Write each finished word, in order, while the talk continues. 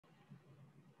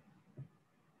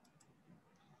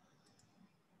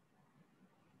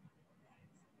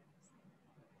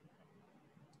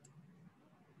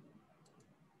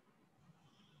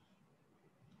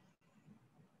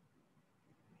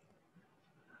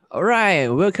All right,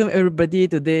 welcome everybody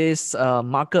to this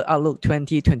Market Outlook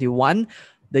 2021,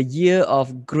 the year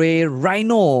of Gray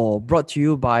Rhino, brought to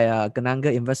you by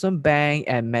Gananga Investment Bank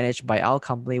and managed by our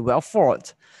company,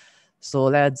 Wealthfort. So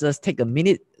let's just take a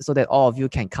minute so that all of you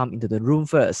can come into the room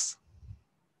first.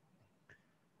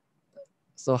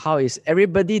 So how is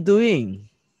everybody doing?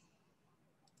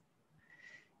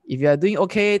 If you are doing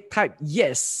okay, type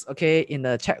yes, okay, in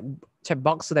the chat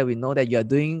box so that we know that you are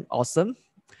doing awesome.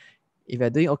 If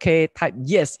you're doing okay, type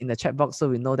yes in the chat box so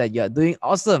we know that you're doing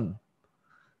awesome.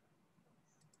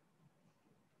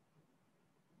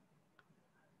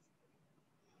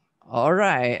 All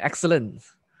right, excellent.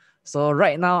 So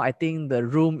right now, I think the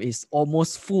room is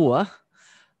almost full.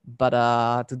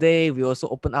 But today, we also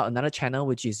open out another channel,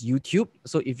 which is YouTube.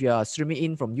 So if you are streaming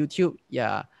in from YouTube,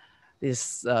 yeah,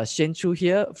 this is Shen Chu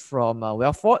here from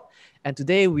Wealthfort. And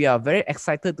today, we are very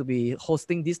excited to be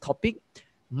hosting this topic,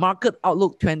 Market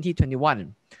Outlook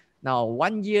 2021. Now,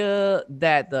 1 year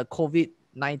that the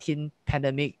COVID-19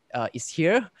 pandemic is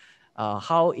here,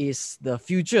 how is the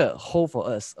future hold for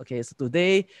us? Okay, so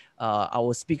today,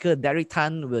 our speaker, Derick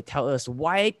Tan, will tell us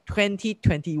why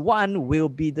 2021 will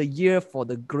be the year for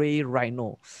the Gray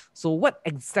Rhino. So what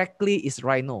exactly is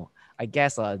Rhino? I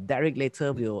guess Derick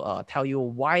later will tell you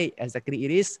why exactly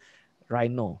it is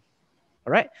Rhino.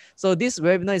 All right. So this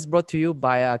webinar is brought to you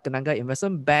by Gananga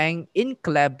Investment Bank in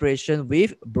collaboration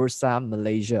with Bursa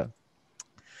Malaysia.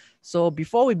 So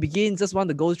before we begin, just want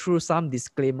to go through some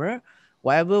disclaimer.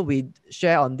 Whatever we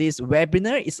share on this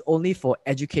webinar is only for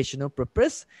educational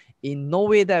purpose. In no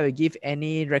way that we give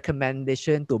any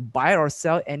recommendation to buy or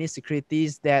sell any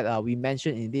securities that we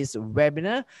mentioned in this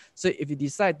webinar. So if you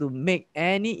decide to make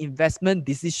any investment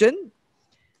decision,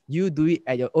 you do it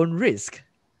at your own risk.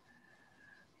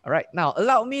 All right, now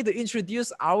allow me to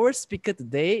introduce our speaker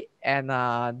today. And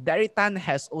Derick Tan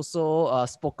has also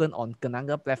spoken on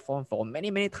Gananga platform for many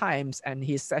times, and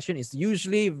his session is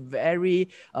usually very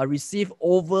receive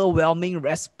overwhelming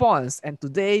response. And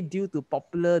today, due to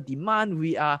popular demand,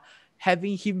 we are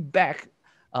having him back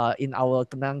in our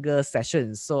Gananga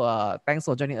session. So thanks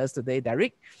for joining us today,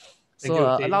 Derick.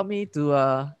 So allow me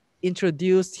to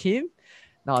introduce him.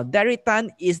 Now, Derick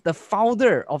Tan is the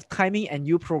founder of Timing and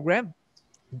You program,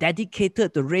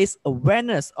 dedicated to raise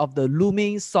awareness of the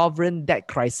looming sovereign debt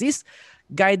crisis,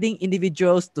 guiding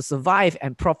individuals to survive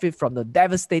and profit from the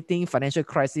devastating financial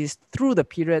crisis through the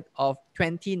period of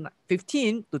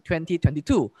 2015 to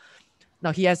 2022.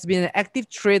 Now, he has been an active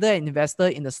trader and investor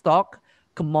in the stock,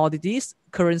 commodities,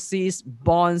 currencies,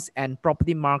 bonds, and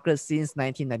property markets since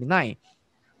 1999.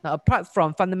 Now, apart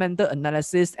from fundamental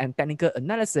analysis and technical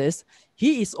analysis,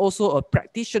 he is also a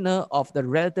practitioner of the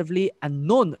relatively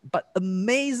unknown but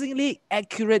amazingly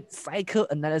accurate cycle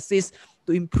analysis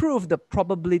to improve the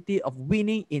probability of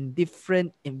winning in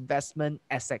different investment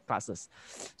asset classes.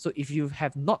 So if you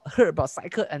have not heard about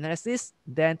cycle analysis,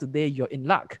 then today you're in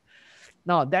luck.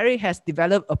 Now, Derick has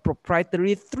developed a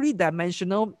proprietary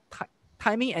three-dimensional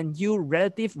timing and yield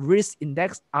relative risk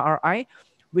index, RRI,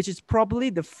 which is probably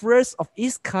the first of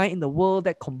its kind in the world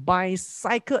that combines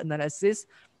cycle analysis,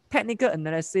 technical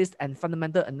analysis, and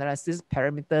fundamental analysis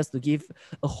parameters to give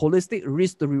a holistic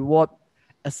risk to reward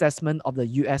assessment of the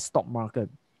US stock market.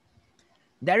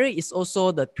 Derick is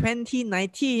also the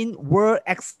 2019 World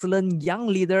Excellent Young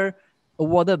Leader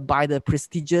awarded by the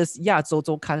prestigious Yazhou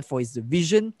Zhoukan for his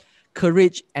vision,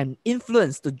 courage, and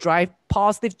influence to drive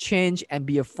positive change and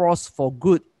be a force for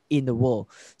good in the world.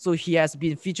 So he has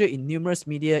been featured in numerous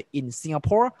media in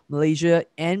Singapore, Malaysia,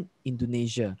 and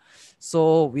Indonesia.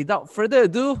 So without further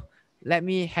ado, let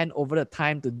me hand over the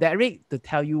time to Derick to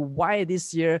tell you why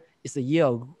this year is the year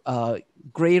of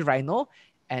Gray Rhino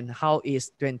and how is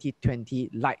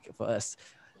 2020 like for us.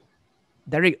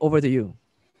 Derick, over to you.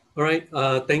 All right.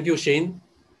 Thank you, Shane.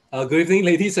 Good evening,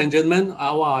 ladies and gentlemen.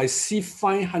 I see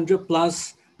 500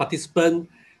 plus participants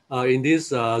in this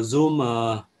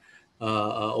Zoom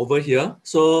over here.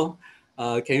 So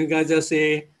can you guys just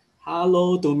say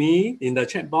hello to me in the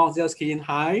chat box? Just key in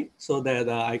hi so that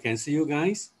I can see you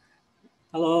guys.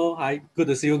 Hello, hi, good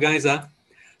to see you guys.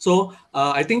 So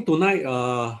I think tonight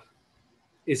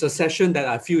is a session that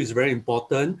I feel is very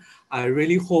important. I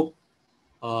really hope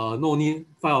not only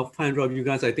 500 of you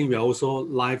guys, I think we are also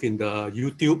live in the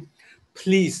YouTube.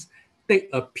 Please take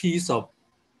a piece of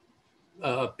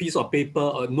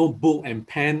paper, a notebook and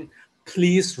pen.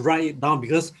 Please write it down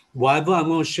because whatever I'm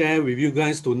going to share with you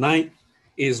guys tonight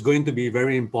is going to be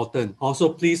very important.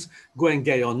 Also, please go and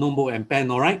get your notebook and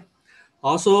pen, all right?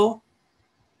 Also,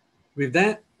 with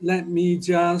that, let me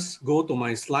just go to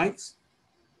my slides.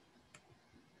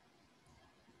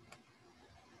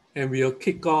 And we'll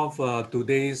kick off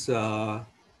today's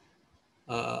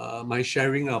my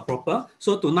sharing proper.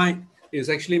 So tonight is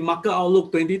actually Market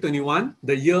Outlook 2021,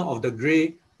 the year of the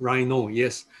Gray Rhino.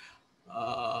 Yes.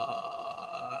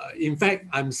 In fact,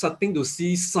 I'm starting to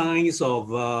see signs of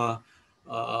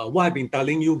what I've been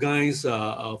telling you guys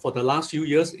for the last few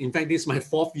years. In fact, this is my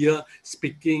 4th year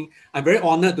speaking. I'm very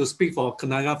honored to speak for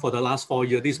Kanaga for the last 4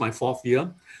 years. This is my 4th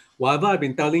year. Whatever I've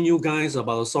been telling you guys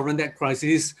about the sovereign debt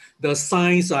crisis, the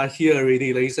signs are here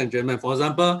already, ladies and gentlemen. For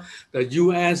example, the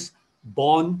US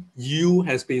bond yield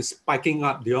has been spiking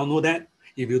up. Do you all know that?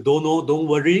 If you don't know, don't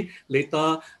worry.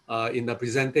 Later in the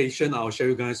presentation, I'll show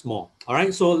you guys more. All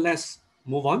right, so let's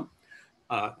move on.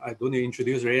 I don't need to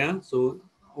introduce Rhea. So,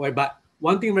 but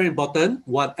one thing very important,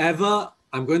 whatever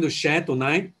I'm going to share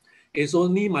tonight is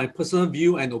only my personal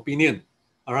view and opinion.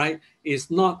 All right, it's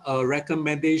not a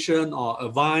recommendation or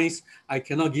advice. I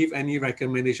cannot give any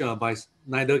recommendation or advice.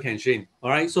 Neither can Shane. All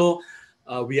right, so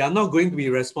we are not going to be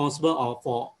responsible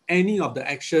for any of the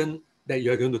action that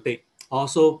you are going to take.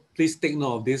 Also, please take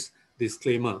note of this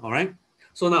disclaimer. All right.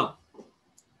 So now,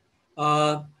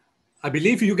 I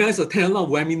believe you guys attend a lot of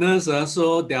webinars.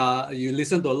 So you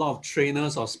listen to a lot of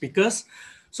trainers or speakers.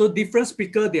 So different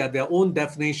speakers, they have their own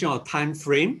definition or time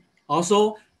frame.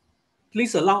 Also,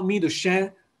 please allow me to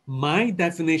share my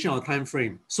definition of time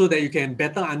frame so that you can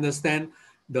better understand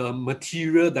the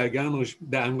material that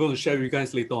I'm going to share with you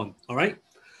guys later on. All right.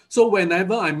 So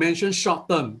whenever I mention short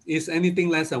term, it's anything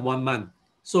less than 1 month.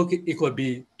 So it could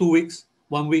be 2 weeks,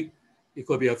 1 week. It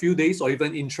could be a few days or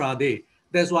even intraday.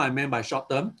 That's what I meant by short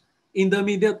term.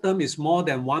 Intermediate term is more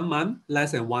than 1 month,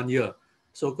 less than 1 year.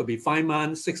 So it could be 5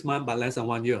 months, 6 months, but less than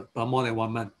 1 year, but more than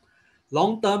 1 month.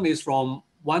 Long term is from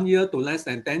 1 year to less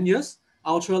than 10 years.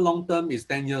 Ultra long term is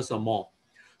 10 years or more.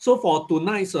 So for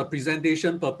tonight's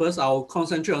presentation purpose, I'll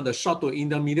concentrate on the short to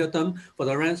intermediate term for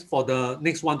the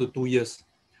next 1 to 2 years.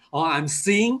 I'm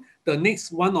seeing the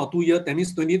next 1 or 2 years, that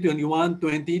means 2021,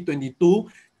 2022,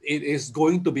 it is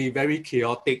going to be very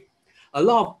chaotic. A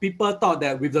lot of people thought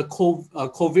that with the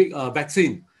COVID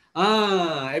vaccine,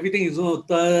 everything is going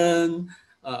to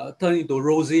turn into a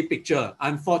rosy picture.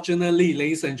 Unfortunately,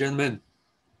 ladies and gentlemen,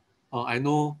 I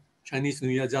know Chinese New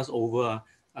Year just over.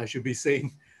 I should be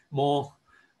saying more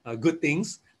good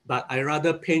things, but I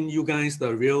rather paint you guys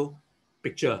the real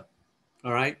picture.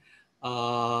 All right.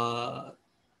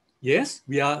 Yes,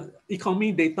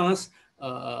 economy data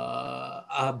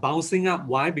are bouncing up.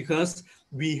 Why? Because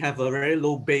we have a very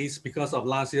low base because of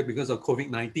last year, because of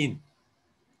COVID-19.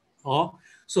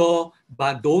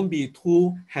 But don't be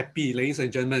too happy, ladies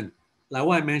and gentlemen. Like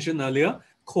what I mentioned earlier,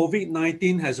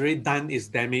 COVID-19 has already done its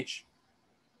damage.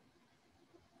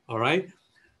 All right.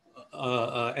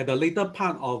 At the later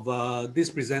part of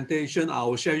this presentation, I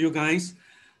will share you guys.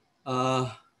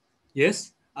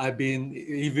 Yes,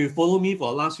 if you follow me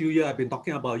for the last few years, I've been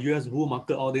talking about US bull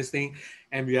market, all these things,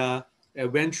 and we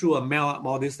went through a melt up,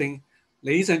 all these things.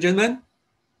 Ladies and gentlemen,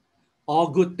 all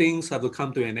good things have to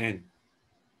come to an end.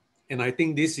 And I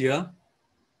think this year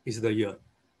is the year.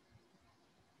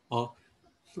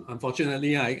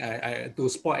 Unfortunately, I to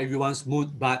spoil everyone's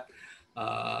mood, but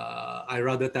I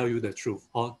rather tell you the truth,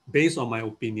 based on my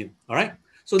opinion. All right.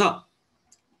 So now,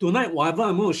 tonight, whatever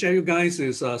I'm going to share you guys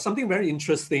is something very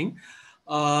interesting.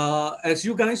 As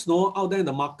you guys know, out there in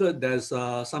the market, there's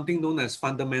something known as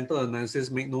fundamental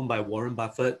analysis made known by Warren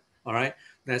Buffett. All right.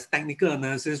 There's technical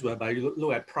analysis whereby you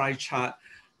look at price chart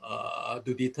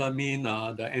to determine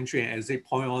the entry and exit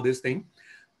point, all this thing.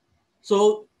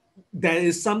 So there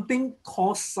is something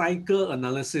called cycle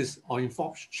analysis, or in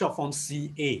short form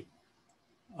CA.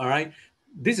 All right.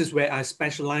 This is where I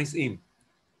specialize in.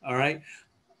 All right.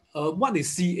 What is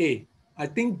CA? I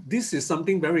think this is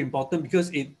something very important because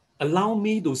it allows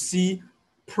me to see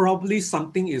probably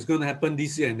something is going to happen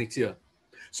this year and next year.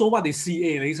 So what is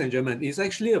CA, ladies and gentlemen? It's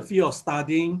actually a field of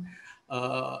studying,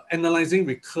 analyzing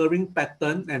recurring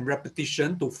pattern and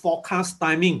repetition to forecast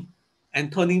timing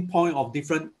and turning point of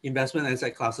different investment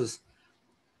asset classes.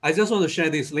 I just want to share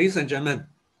this, ladies and gentlemen.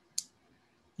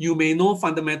 You may know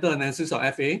fundamental analysis or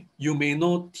FA. You may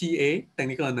know TA,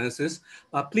 technical analysis.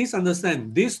 But please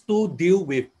understand, these two deal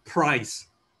with price.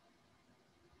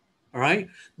 All right?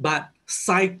 But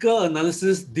cycle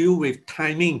analysis deal with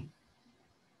timing.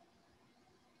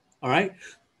 All right?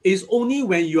 It's only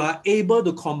when you are able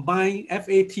to combine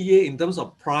FATA in terms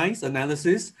of price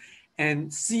analysis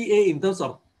and CA in terms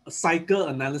of cycle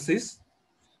analysis,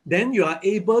 then you are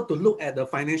able to look at the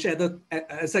financial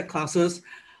asset classes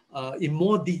in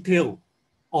more detail,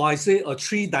 or I say a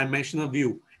 3-dimensional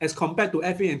view. As compared to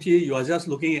FA and TA, you are just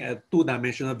looking at a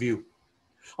 2-dimensional view.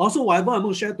 Also, whatever I'm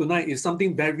going to share tonight is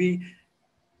something very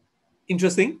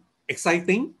interesting,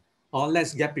 exciting, or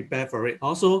let's get prepared for it.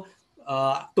 Also,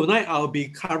 tonight I'll be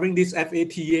covering this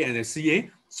FATA and the CA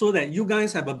so that you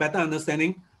guys have a better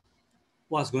understanding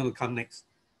what's going to come next,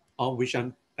 or which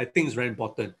I think is very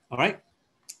important. All right.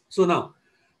 So now,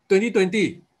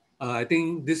 2020, I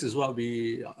think this is what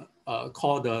we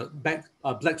call the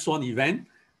Black Swan event.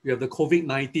 We have the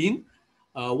COVID-19.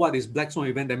 What is Black Swan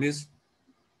event? That means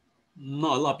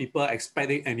not a lot of people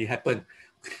expect it and it happened.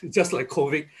 Just like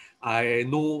COVID, I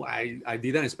know I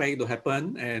didn't expect it to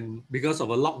happen. And because of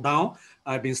a lockdown,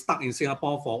 I've been stuck in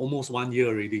Singapore for almost 1 year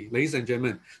already, ladies and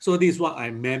gentlemen. So this is what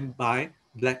I meant by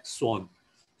Black Swan.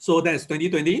 So that's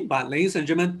 2020, but ladies and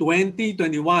gentlemen,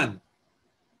 2021,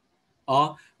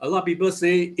 a lot of people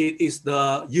say it is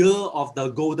the year of the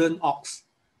golden ox.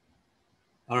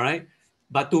 All right.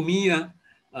 But to me,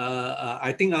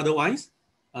 I think otherwise.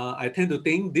 I tend to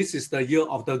think this is the year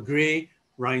of the Gray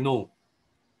Rhino.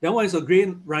 Then what is a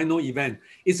Gray Rhino event?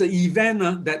 It's an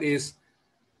event that is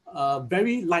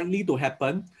very likely to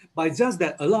happen, but just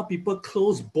that a lot of people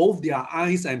close both their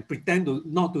eyes and pretend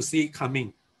not to see it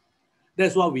coming.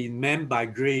 That's what we meant by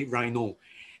Gray Rhino.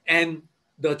 And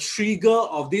the trigger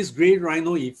of this Gray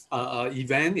Rhino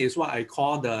event is what I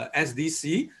call the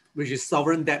SDC, which is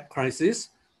sovereign debt crisis,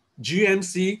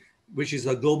 GMC, which is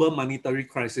a global monetary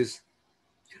crisis.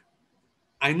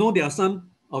 I know there are some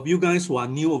of you guys who are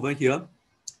new over here.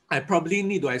 I probably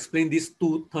need to explain these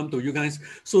two terms to you guys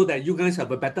so that you guys have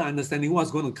a better understanding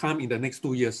what's going to come in the next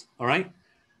 2 years. All right.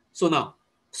 So now,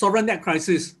 sovereign debt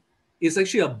crisis is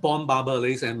actually a bond bubble,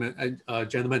 ladies and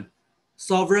gentlemen.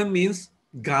 Sovereign means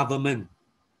government.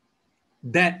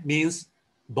 Debt means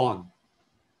bond.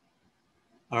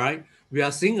 All right. We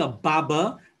are seeing a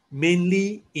bubble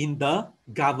mainly in the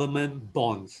government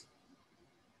bonds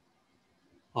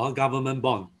or government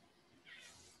bond.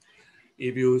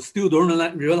 If you still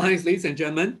don't realize, ladies and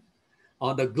gentlemen,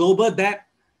 the global debt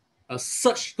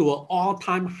surged to an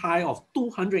all-time high of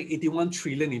 281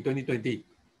 trillion in 2020.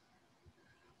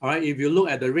 All right, if you look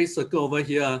at the red circle over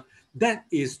here, that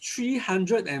is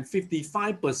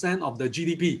 355% of the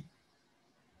GDP.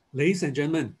 Ladies and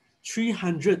gentlemen,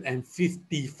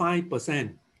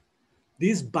 355%.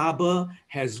 This bubble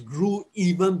has grew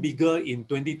even bigger in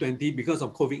 2020 because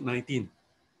of COVID-19.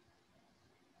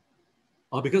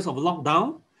 Or because of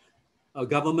lockdown,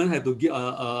 government had to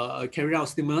carry out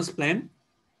stimulus plan.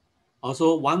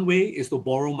 Also, one way is to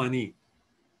borrow money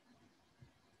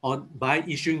or by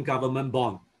issuing government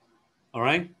bond. All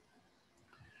right.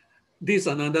 This is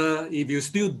another, if you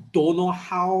still don't know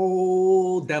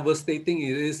how devastating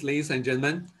it is, ladies and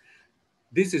gentlemen,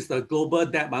 this is the global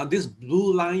debt. This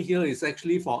blue line here is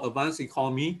actually for advanced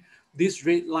economy. This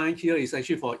red line here is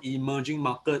actually for emerging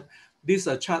market. This is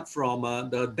a chart from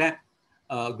the debt,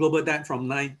 global debt from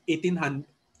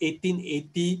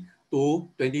 1880 to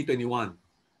 2021.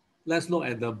 Let's look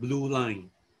at the blue line.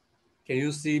 Can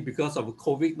you see because of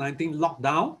COVID-19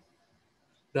 lockdown,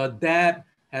 the debt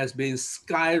has been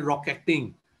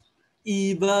skyrocketing,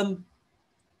 even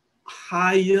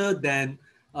higher than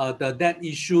the debt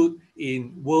issued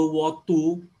in World War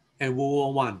II and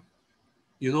World War I.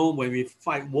 You know, when we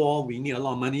fight war, we need a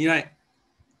lot of money, right?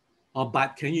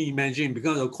 But can you imagine,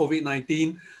 because of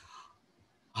COVID-19,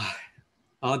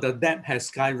 the debt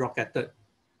has skyrocketed.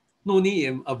 Not only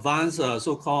in advanced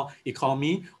so-called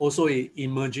economy, also in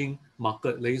emerging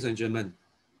market, ladies and gentlemen.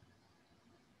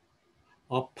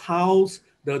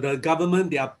 The government,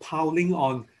 they are piling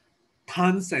on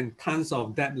tons and tons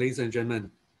of debt, ladies and gentlemen.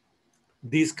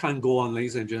 This can't go on,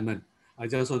 ladies and gentlemen. I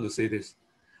just want to say this.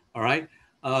 All right.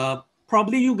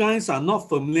 Probably you guys are not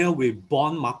familiar with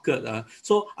bond market.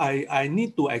 So I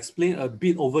need to explain a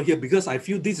bit over here because I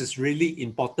feel this is really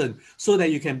important so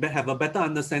that you can have a better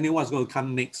understanding what's going to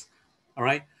come next. All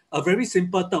right. A very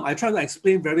simple term. I try to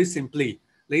explain very simply.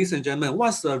 Ladies and gentlemen,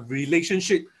 what's the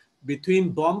relationship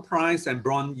between bond price and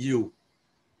bond yield?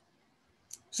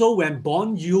 So when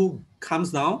bond yield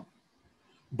comes down,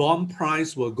 bond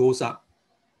price will go up.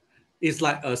 It's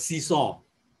like a seesaw.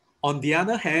 On the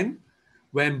other hand,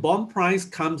 when bond price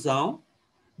comes down,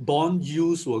 bond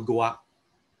yields will go up.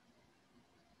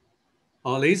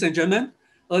 Ladies and gentlemen,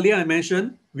 earlier I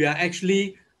mentioned we are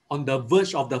actually on the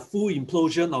verge of the full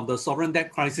implosion of the sovereign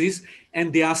debt crisis,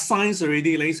 and there are signs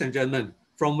already, ladies and gentlemen.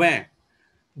 From where?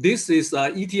 This is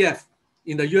ETF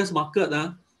in the US market.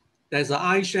 There's an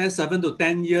iShares 7 to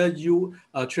 10 year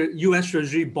US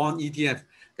Treasury bond ETF.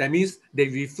 That means they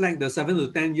reflect the 7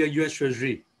 to 10 year US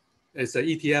Treasury. It's an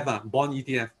ETF, bond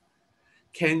ETF.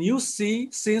 Can you see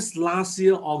since last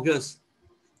year, August,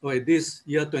 this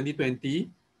year 2020,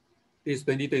 this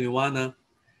 2021,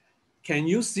 can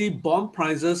you see bond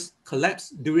prices collapse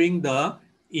during the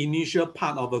initial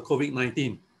part of the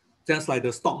COVID-19? Just like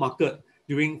the stock market,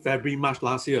 during February, March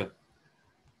last year.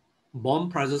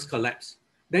 Bond prices collapsed.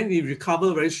 Then it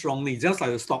recovered very strongly, just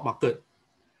like the stock market.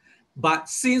 But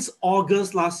since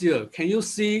August last year, can you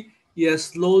see it is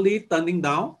slowly turning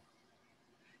down?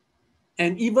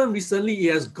 And even recently,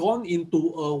 it has gone into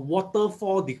a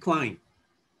waterfall decline.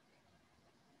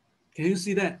 Can you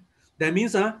see that? That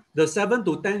means the 7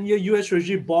 to 10-year US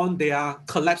Treasury bond, they are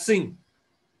collapsing.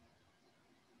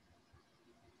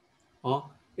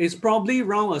 It's probably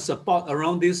around a support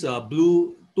around this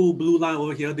two blue line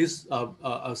over here, this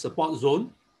support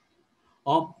zone.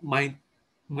 My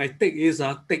take is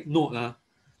take note.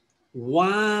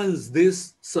 Once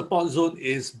this support zone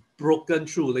is broken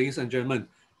through, ladies and gentlemen,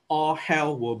 all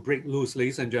hell will break loose,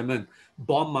 ladies and gentlemen.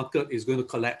 Bond market is going to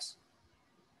collapse.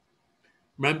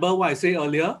 Remember what I said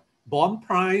earlier? Bond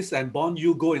price and bond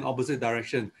yield go in opposite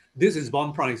direction. This is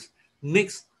bond price.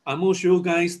 Next, I'm going to show you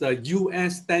guys the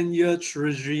US 10-year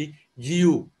Treasury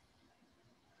yield.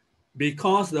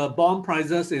 Because the bond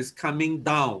prices is coming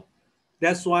down,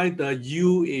 that's why the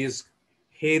yield is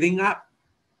heading up.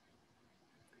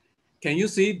 Can you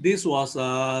see this was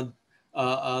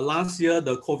last year,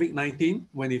 the COVID-19,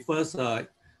 when it first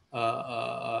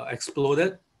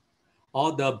exploded,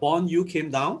 or the bond yield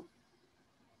came down,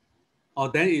 or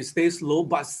then it stays low.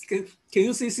 But can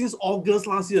you see since August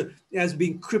last year, it has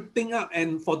been creeping up,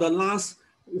 and for the last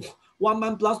 1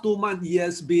 month plus 2 months, it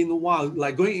has been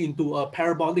like going into a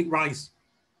parabolic rise.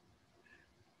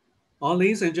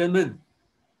 Ladies and gentlemen,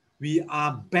 we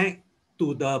are back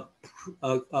to the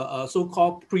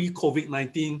so-called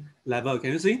pre-COVID-19 level.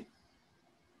 Can you see?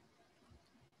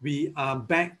 We are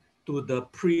back to the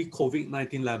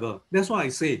pre-COVID-19 level. That's why I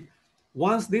say,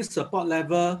 once this support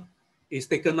level is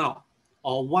taken out,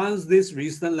 or once this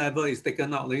resistance level is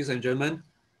taken out, ladies and gentlemen,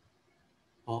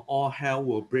 all hell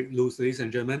will break loose, ladies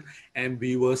and gentlemen, and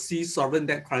we will see sovereign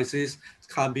debt crisis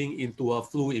coming into a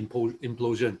full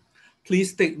implosion.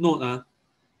 Please take note.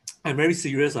 I'm very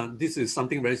serious. This is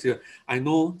something very serious. I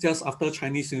know just after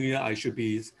Chinese New Year, I should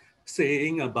be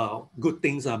saying about good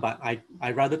things, but I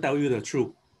rather tell you the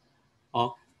truth.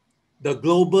 The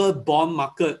global bond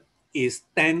market is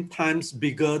 10 times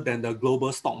bigger than the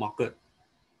global stock market.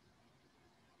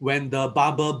 When the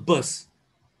bubble bursts,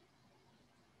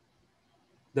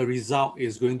 the result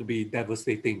is going to be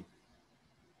devastating.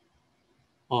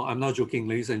 I'm not joking,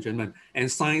 ladies and gentlemen.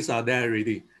 And signs are there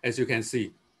already, as you can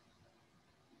see.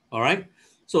 All right.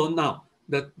 So now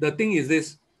the thing is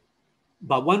this,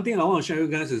 but one thing I want to share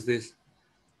with you guys is this.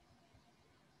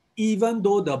 Even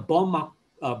though the bond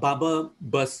bubble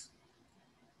burst,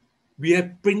 we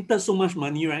have printed so much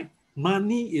money, right?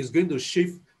 Money is going to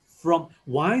shift from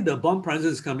why the bond prices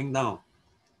is coming down,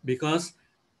 because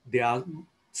they are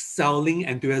selling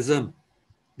enthusiasm.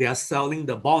 They are selling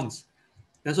the bonds.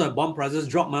 That's why bond prices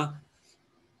drop.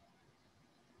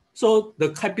 So the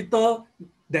capital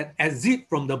that exit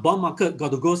from the bond market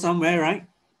got to go somewhere, right?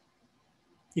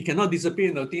 It cannot disappear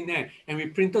in the thin air. And we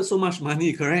printed so much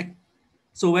money, correct?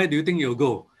 So where do you think you'll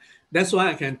go? That's why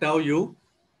I can tell you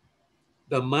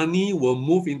the money will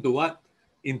move into what?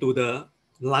 Into the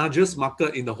largest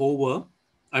market in the whole world.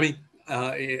 I mean,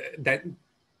 how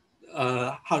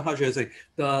should I say?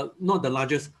 Not the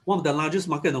largest, one of the largest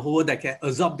market in the whole world that can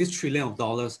absorb this $1 trillion,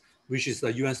 which is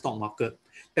the US stock market.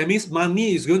 That means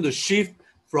money is going to shift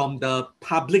from the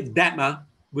public debt,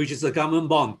 which is a government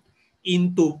bond,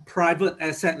 into private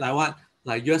asset like what?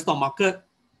 Like US stock market.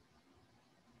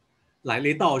 Like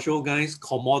later I'll show you guys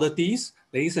commodities.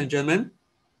 Ladies and gentlemen,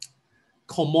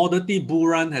 commodity bull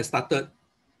run has started.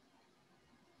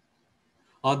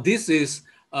 This is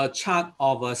a chart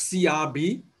of a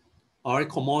CRB, or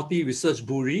Commodity Research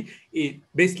Bureau. It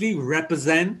basically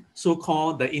represents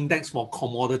so-called the index for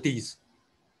commodities.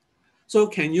 So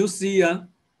can you see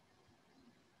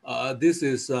this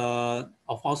is,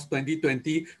 of course,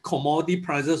 2020, commodity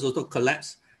prices also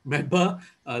collapsed. Remember,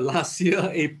 last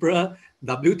year, April,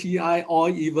 WTI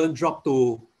oil even dropped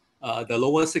to the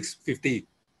lower 650.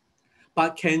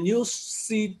 But can you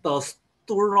see the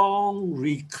strong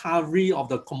recovery of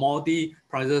the commodity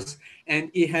prices? And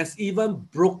it has even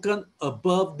broken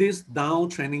above this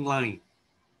downtrending line.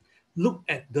 Look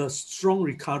at the strong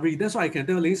recovery. That's why I can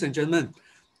tell, ladies and gentlemen,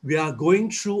 we are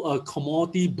going through a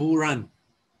commodity bull run.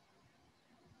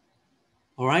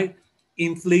 All right,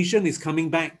 inflation is coming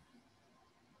back.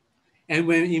 And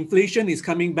when inflation is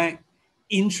coming back,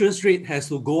 interest rate has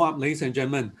to go up, ladies and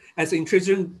gentlemen. As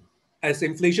inflation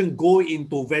go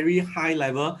into very high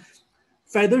level,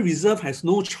 Federal Reserve has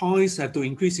no choice have to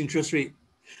increase interest rate.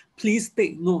 Please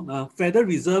take note, Federal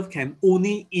Reserve can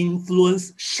only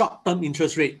influence short-term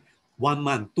interest rate, 1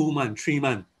 month, 2 months, 3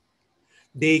 months.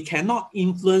 They cannot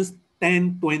influence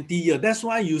 10, 20 years. That's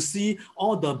why you see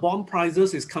all the bond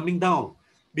prices is coming down,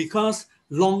 because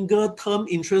longer term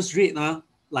interest rate,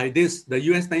 like this, the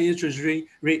US 10-year treasury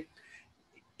rate,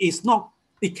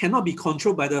 it cannot be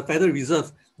controlled by the Federal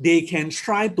Reserve. They can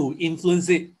try to influence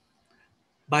it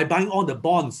by buying all the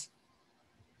bonds.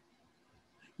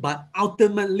 But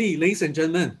ultimately, ladies and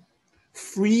gentlemen,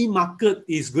 free market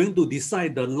is going to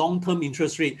decide the long-term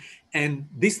interest rate. And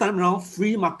this time around,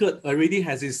 free market already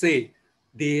has its say.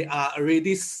 They are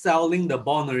already selling the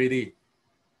bond already.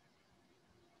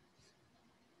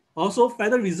 Also,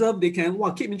 Federal Reserve, they can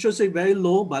keep interest rate very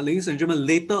low, but ladies and gentlemen,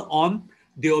 later on,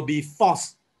 they will be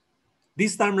forced.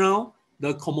 This time around,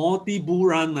 the commodity bull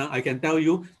run, I can tell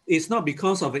you, it's not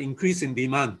because of an increase in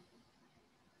demand.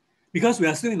 Because we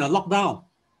are still in a lockdown.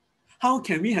 How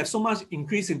can we have so much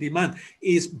increase in demand?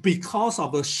 It's because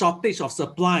of a shortage of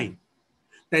supply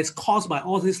that's caused by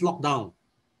all this lockdown.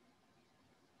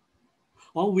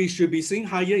 Or we should be seeing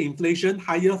higher inflation,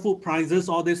 higher food prices,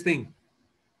 all these things.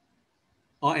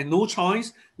 And no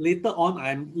choice, later on,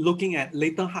 I'm looking at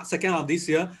second half of this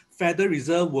year, Federal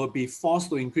Reserve will be forced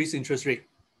to increase interest rate.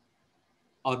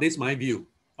 This is my view,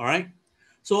 all right?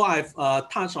 So I've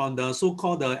touched on the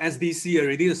so-called the SDC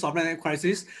already, the sovereign debt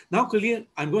crisis. Now, clearly,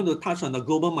 I'm going to touch on the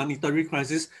global monetary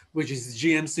crisis, which is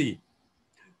GMC.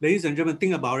 Ladies and gentlemen,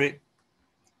 think about it.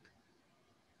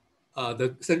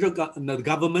 The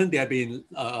government, they have been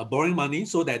borrowing money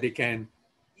so that they can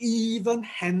even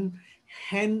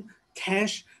hand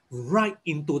cash right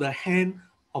into the hand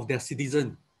of their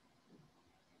citizen.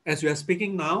 As we are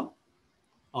speaking now,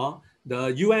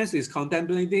 the US is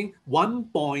contemplating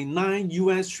 1.9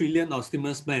 US trillion of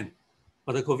stimulus plan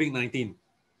for the COVID-19.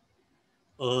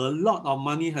 A lot of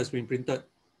money has been printed.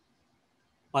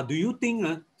 But do you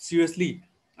think, seriously,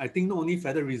 I think not only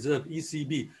Federal Reserve,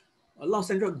 ECB, a lot of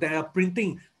central, they are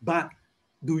printing, but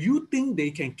do you think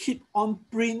they can keep on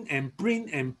print and print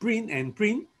and print and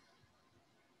print?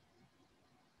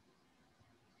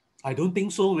 I don't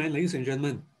think so, man, ladies and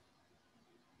gentlemen.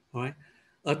 All right?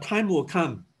 A time will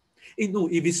come.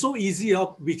 If it's so easy,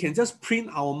 we can just print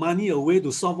our money away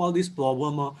to solve all this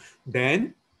problem,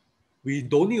 then we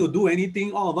don't need to do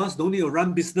anything. All of us don't need to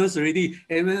run business already.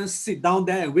 Everyone sit down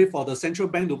there and wait for the central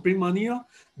bank to print money.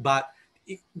 But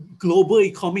global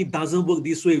economy doesn't work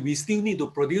this way. We still need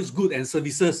to produce goods and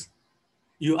services.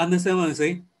 You understand what I'm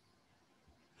saying?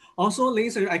 Also,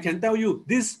 ladies and gentlemen, I can tell you,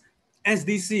 this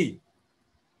SDC,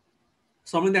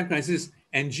 sovereign debt crisis,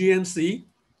 and GMC,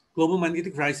 global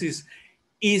monetary crisis,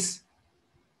 is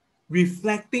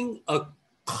reflecting a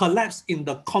collapse in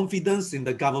the confidence in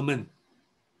the government.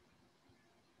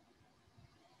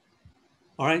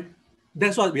 All right,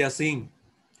 that's what we are seeing.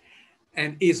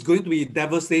 And it's going to be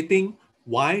devastating.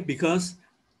 Why? Because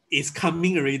it's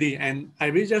coming already. And I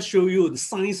will just show you the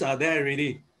signs are there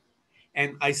already.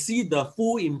 And I see the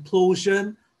full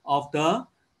implosion of the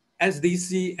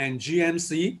SDC and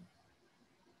GMC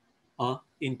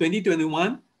in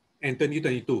 2021 and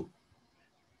 2022.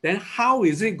 Then how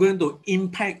is it going to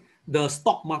impact the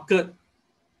stock market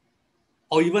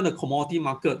or even the commodity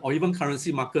market or even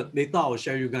currency market? Later, I'll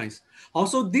share you guys.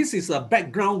 Also, this is a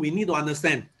background we need to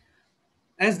understand.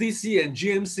 SDC and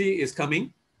GMC is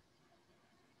coming.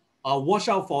 Watch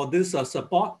out for this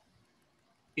support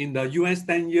in the US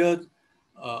 10-year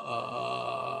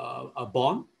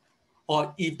bond.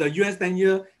 Or if the US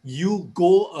 10-year, you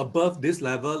go above this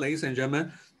level, ladies and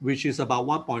gentlemen, which is about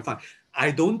 1.5. I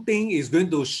don't think it's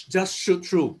going to just shoot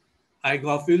through. I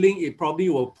got a feeling it probably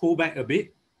will pull back a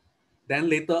bit. Then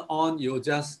later on, you'll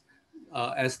just,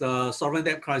 as the sovereign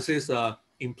debt crisis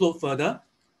implode further,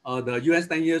 the US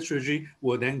 10-year treasury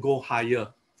will then go higher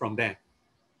from there.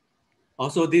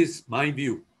 Also, this is my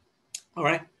view. All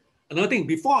right. Another thing,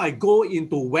 before I go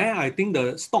into where I think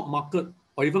the stock market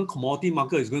or even commodity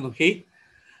market is going to head,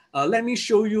 let me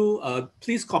show you,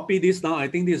 please copy this down. I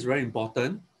think this is very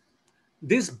important.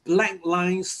 This black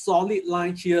line, solid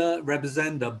line here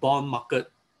represent the bond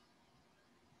market.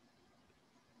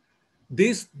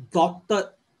 This dotted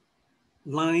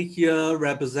line here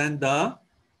represent the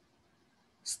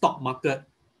stock market.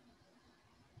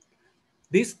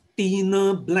 This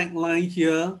thinner black line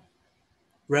here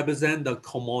represent the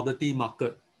commodity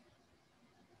market.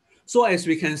 So as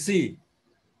we can see,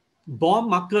 bond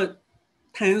market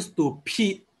tends to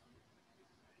peak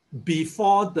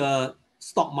before the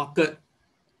stock market,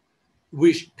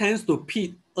 which tends to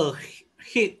peak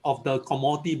ahead of the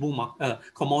commodity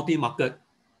market.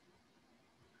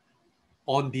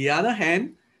 On the other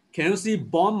hand, can you see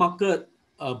bond market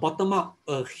bottom up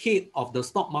ahead of the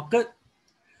stock market,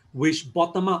 which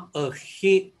bottom up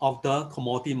ahead of the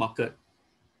commodity market?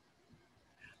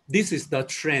 This is the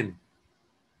trend.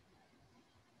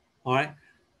 All right.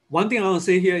 One thing I want to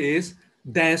say here is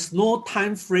there's no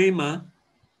time frame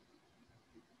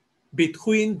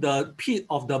between the peak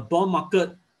of the bond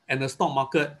market and the stock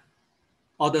market,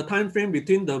 or the time frame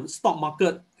between the stock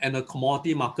market and the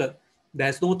commodity market.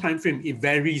 There's no time frame. It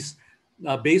varies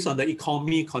based on the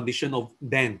economy condition of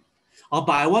then. But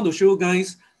I want to show you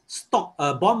guys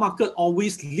bond market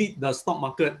always lead the stock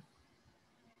market.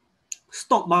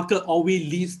 Stock market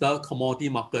always leads the commodity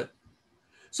market.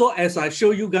 So as I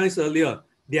showed you guys earlier,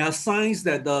 there are signs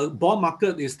that the bond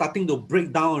market is starting to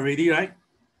break down already, right?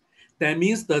 That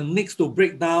means the next to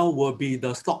break down will be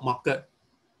the stock market.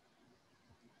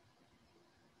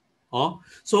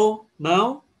 So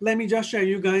now let me just share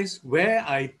you guys where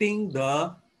I think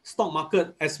the stock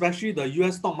market, especially the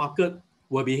US stock market,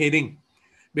 will be heading.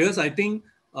 Because I think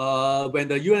when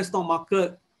the US stock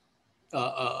market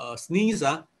sneeze,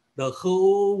 the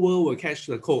whole world will catch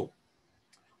the cold.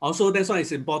 Also, that's why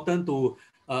it's important to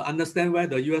understand where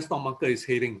the US stock market is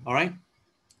heading. All right.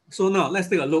 So now let's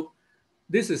take a look.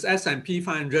 This is S&P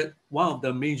 500, one of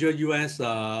the major US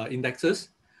indexes.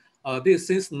 This is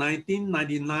since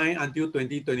 1999 until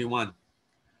 2021.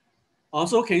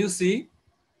 Also, can you see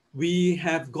we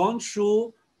have gone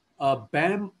through a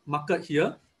bear market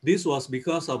here. This was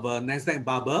because of a Nasdaq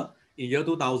bubble in year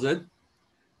 2000.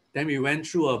 Then we went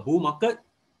through a bull market.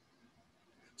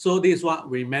 So this is what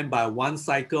we meant by one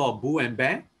cycle of bull and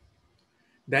bear.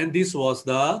 Then this was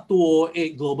the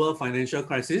 2008 global financial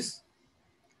crisis,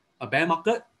 a bear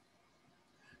market.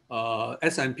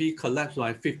 S&P collapsed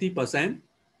by 50%.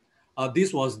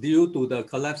 This was due to the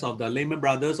collapse of the Lehman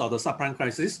Brothers or the subprime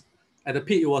crisis. At the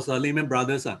peak, it was the Lehman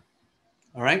Brothers. All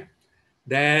right.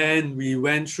 Then we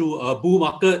went through a bull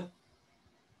market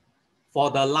for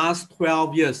the last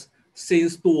 12 years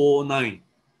since 2009.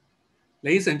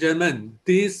 Ladies and gentlemen,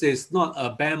 this is not a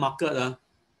bear market.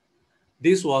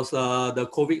 This was the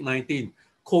COVID-19.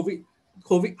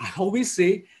 COVID, I always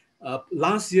say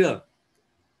last year,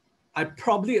 I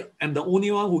probably am the only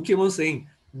one who keep on saying,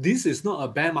 this is not a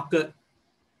bear market.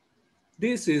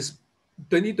 This is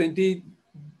 2020.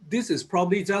 This is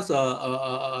probably just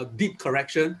a deep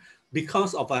correction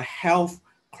because of a health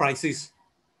crisis.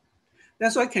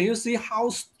 That's why, can you see how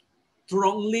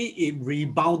strongly it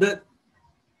rebounded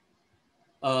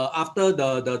after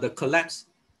the collapse?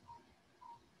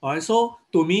 All right, so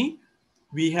to me,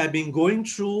 we have been going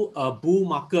through a bull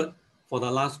market for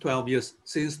the last 12 years,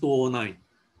 since 2009.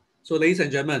 So ladies and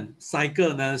gentlemen,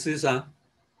 cycle analysis,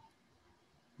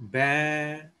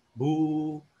 bear,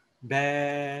 bull,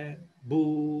 bear,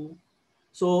 bull.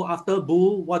 So after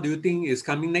bull, what do you think is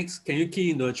coming next? Can you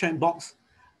key in the chat box?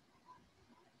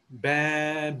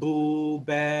 Bear, bull,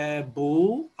 bear,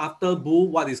 bull. After bull,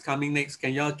 what is coming next?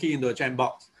 Can you all key in the chat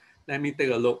box? Let me take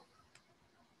a look.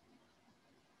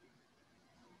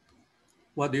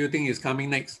 What do you think is coming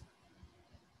next?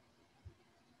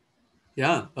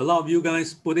 Yeah, a lot of you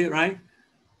guys put it right.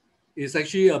 It's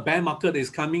actually a bear market is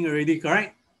coming already,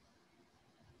 correct?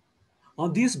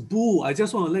 On this bull, I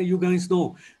just want to let you guys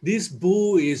know, this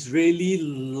bull is really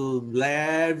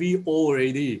very old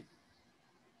already.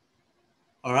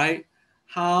 All right.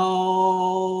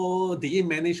 How did it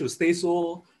manage to stay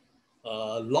so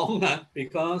long?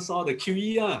 Because all the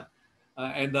QE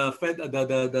and the Fed,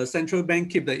 the central bank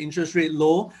keep the interest rate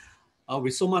low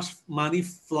with so much money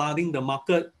flooding the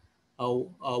market.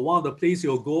 One of the places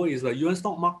you'll go is the US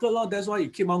stock market. That's why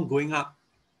it keep on going up.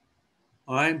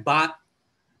 All right. But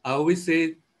I always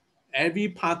say every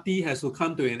party has to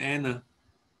come to an end.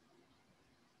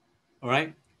 All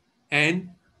right. And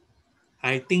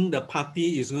I think the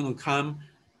party is going to come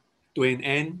to an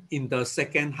end in the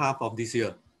second half of this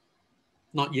year.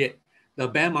 Not yet. The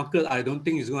bear market, I don't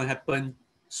think is going to happen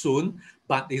soon,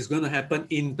 but it's going to happen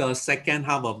in the second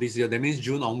half of this year. That means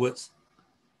June onwards.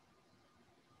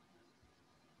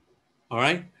 All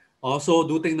right. Also,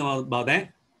 do think about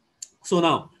that. So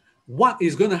now, what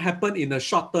is going to happen in the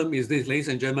short term is this, ladies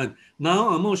and gentlemen. Now,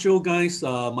 I'm going to show you guys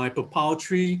my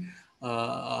proprietary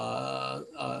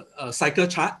cycle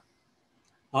chart.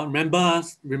 Remember,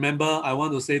 I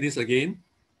want to say this again.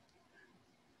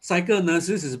 Cycle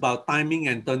analysis is about timing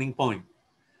and turning point.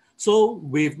 So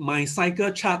with my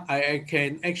cycle chart, I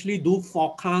can actually do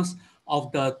forecast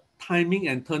of the timing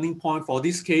and turning point. For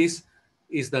this case,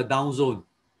 is the down zone.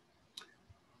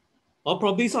 Or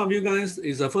probably some of you guys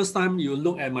is the first time you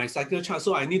look at my cycle chart,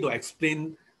 so I need to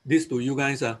explain this to you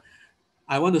guys.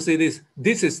 I want to say this.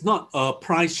 This is not a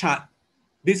price chart.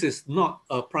 This is not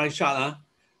a price chart.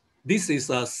 This is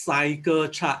a cycle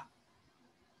chart.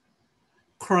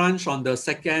 Crunch on the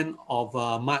 2nd of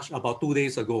March, about 2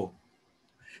 days ago.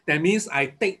 That means I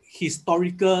take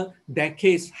historical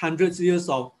decades, hundreds of years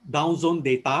of down zone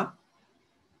data,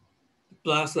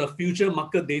 plus a future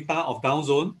market data of down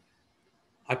zone.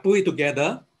 I put it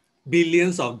together,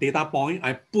 billions of data points.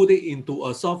 I put it into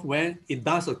a software. It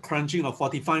does a crunching of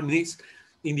 45 minutes.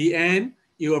 In the end,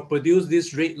 it will produce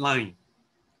this red line,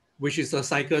 which is a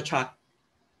cycle chart.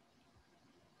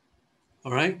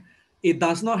 All right. It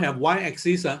does not have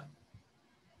y-axis.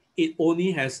 It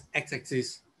only has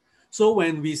x-axis. So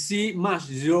when we see March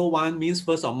 01 means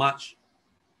 1st of March.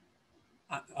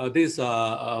 This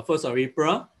 1st of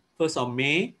April, 1st of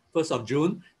May, 1st of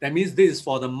June. That means this is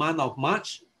for the month of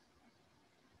March,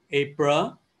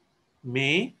 April,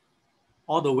 May,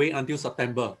 all the way until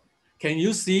September. Can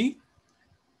you see?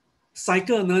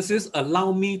 Cycle analysis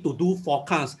allow me to do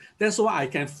forecast. That's why I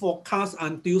can forecast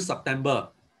until September.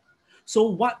 So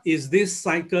what is this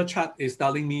cycle chart is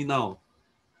telling me now?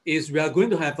 Is we are going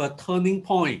to have a turning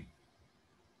point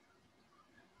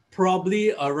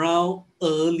probably around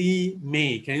early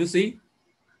May. Can you see?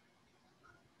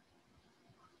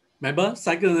 Remember,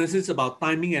 cycle analysis is about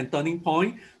timing and turning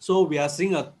point. So we are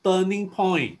seeing a turning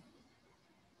point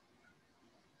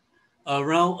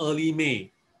around early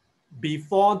May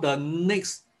before the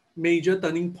next major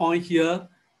turning point here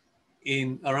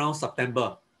in around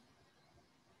September.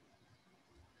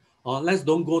 Let's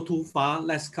don't go too far.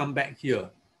 Let's come back here.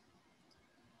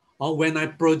 When I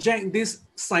project this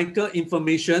cycle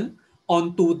information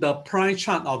onto the price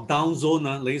chart of down zone,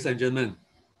 ladies and gentlemen,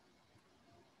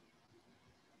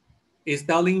 it's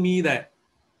telling me that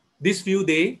this few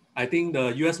days, I think the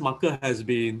US market has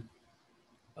been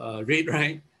red,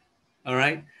 right? All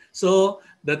right. So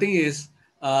the thing is,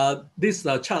 this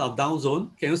chart of down zone,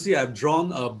 can you see I've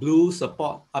drawn a blue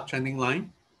support uptrending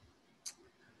line?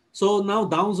 So now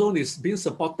down zone is being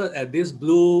supported at this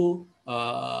blue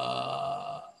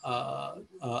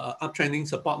uptrending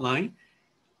support line,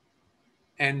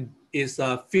 and it's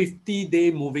a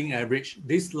 50-day moving average.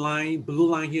 This line, blue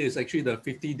line here, is actually the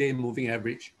 50-day moving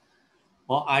average.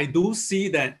 I do see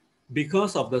that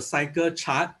because of the cycle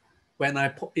chart, when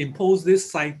I impose this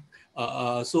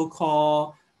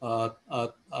so-called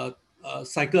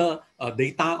cycle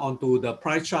data onto the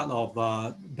price chart of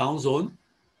down zone,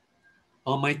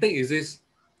 my take is this: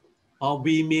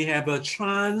 we may have a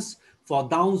chance for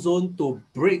down zone to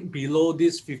break below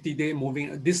this 50-day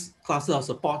moving, this cluster of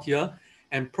support here,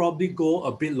 and probably go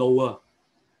a bit lower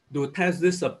to test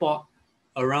this support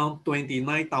around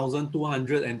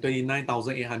 29,200 and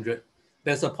 29,800.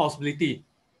 There's a possibility.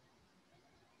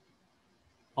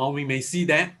 Or we may see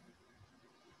that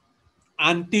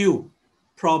until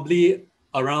probably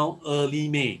around early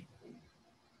May.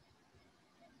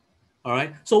 All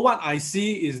right. So what I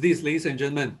see is this, ladies and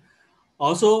gentlemen.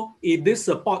 Also, if this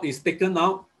support is taken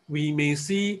out, we may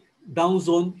see down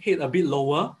zone hit a bit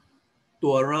lower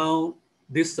to around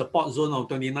this support zone of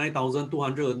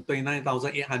 29,200 and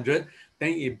 29,800.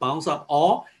 Then it bounce up,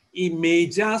 or it may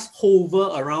just hover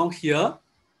around here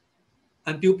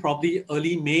until probably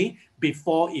early May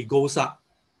before it goes up.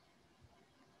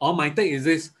 All my take is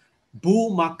this: bull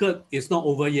market is not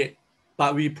over yet,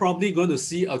 but we're probably going to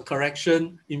see a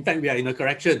correction. In fact, we are in a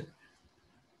correction.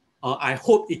 I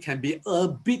hope it can be a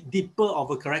bit deeper of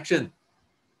a correction.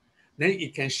 Then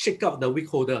it can shake up the wick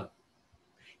holder.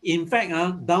 In fact,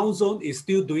 down zone is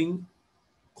still doing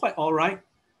quite all right.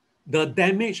 The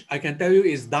damage, I can tell you,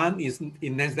 is done is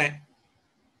in NASDAQ.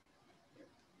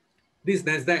 This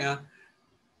NASDAQ,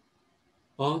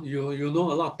 you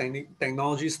know a lot of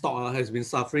technology stock has been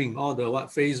suffering. All the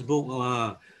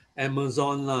Facebook,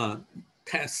 Amazon,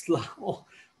 Tesla,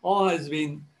 all has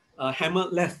been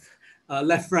hammered left,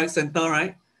 right, center,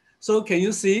 right? So can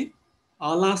you see,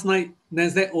 last night,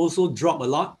 NASDAQ also dropped a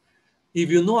lot. If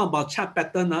you know about chart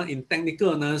pattern in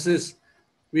technical analysis,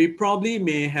 we probably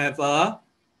may have a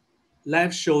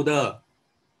left shoulder,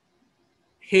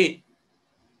 head,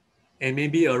 and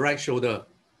maybe a right shoulder.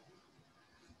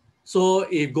 So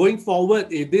if going forward,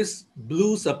 if this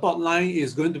blue support line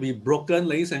is going to be broken,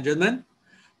 ladies and gentlemen,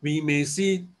 we may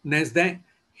see NASDAQ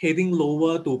heading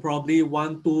lower to probably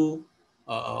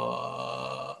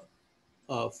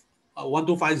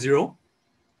 1250,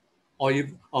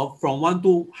 or from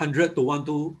 1200 to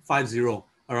 1250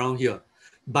 around here.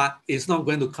 But it's not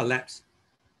going to collapse.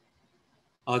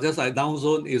 Just like down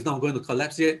zone is not going to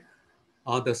collapse yet.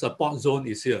 The support zone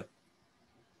is here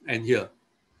and here.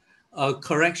 A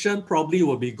correction probably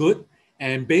will be good,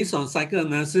 and based on cycle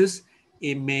analysis,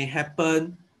 it may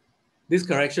happen. This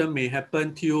correction may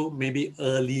happen till maybe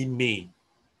early May.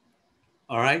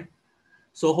 All right.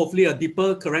 So hopefully a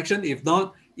deeper correction. If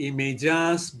not, it may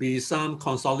just be some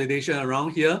consolidation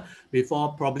around here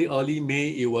before probably early May,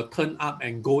 it will turn up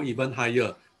and go even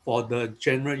higher for the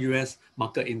general US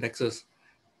market indexes.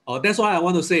 That's why I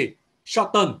want to say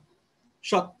short term,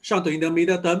 short to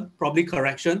intermediate term, probably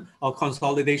correction or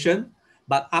consolidation.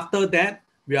 But after that,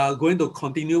 we are going to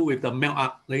continue with the melt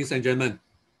up, ladies and gentlemen.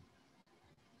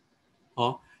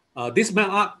 This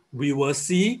melt up, we will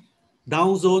see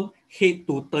Dow Zone head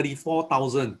to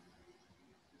 34,000.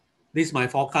 This is my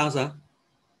forecast.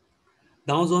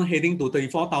 Dow Zone heading to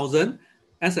 34,000,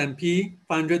 S&P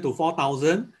 500 to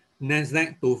 4,000,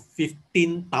 NASDAQ to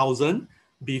 15,000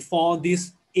 before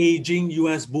this aging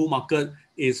US bull market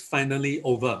is finally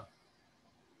over.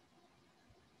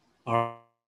 All right.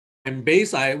 And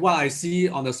based on what I see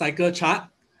on the cycle chart,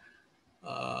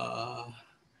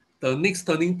 the next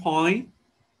turning point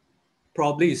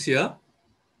probably is here,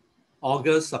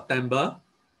 August, September.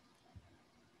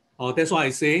 That's why I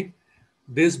say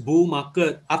this bull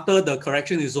market, after the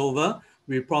correction is over,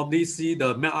 we probably see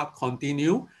the melt up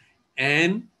continue.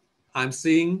 And I'm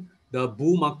seeing the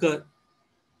bull market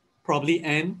probably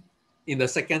end in the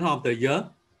second half of the year,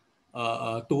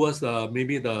 towards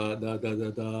maybe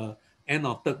the end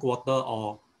of third quarter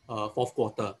or fourth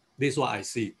quarter. This is what I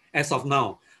see. As of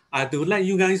now, I have to let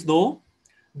you guys know,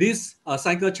 this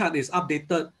cycle chart is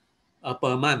updated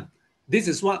per month. This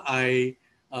is what I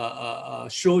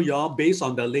show you all based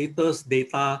on the latest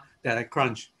data that I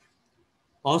crunch.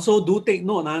 Also, do take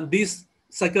note, this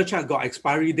cycle chart got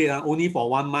expiry date only for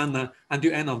 1 month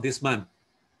until end of this month.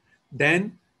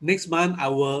 Then next month, I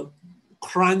will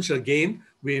crunch again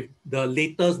with the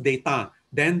latest data.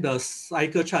 Then the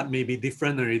cycle chart may be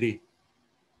different already.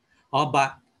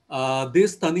 But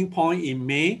this turning point in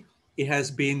May, it has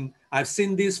been, I've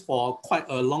seen this for quite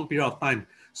a long period of time.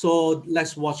 So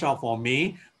let's watch out for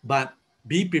May, but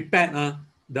be prepared.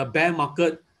 The bear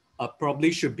market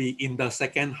probably should be in the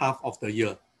second half of the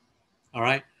year. All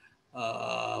right.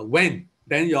 When?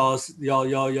 Then your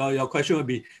question will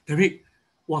be, Derick,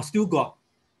 still got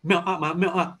melt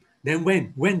up. Then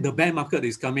when the bear market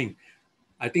is coming?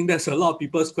 I think that's a lot of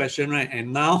people's question, right?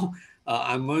 And now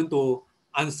I'm going to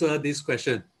answer this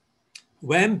question.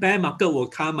 When bear market will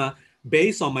come,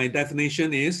 based on my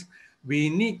definition is, we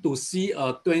need to see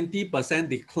a 20%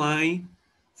 decline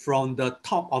from the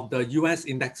top of the US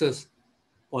indexes.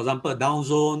 For example, Dow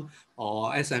Jones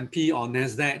or S&P or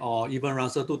NASDAQ or even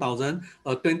Russell 2000,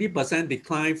 a 20%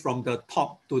 decline from the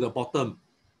top to the bottom.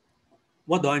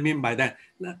 What do I mean by that?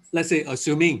 Let's say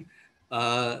assuming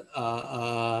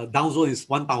Dow Jones is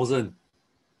 1,000.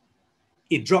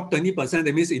 It dropped 20%,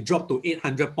 that means it dropped to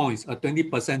 800 points, a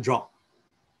 20% drop.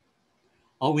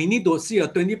 Or we need to see a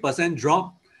 20%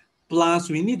 drop, plus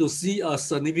we need to see a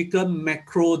significant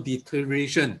macro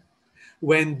deterioration.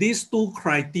 When these two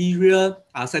criteria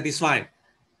are satisfied,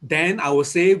 then I will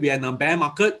say we are in a bear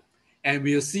market and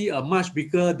we'll see a much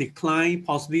bigger decline,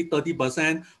 possibly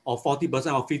 30% or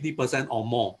 40% or 50% or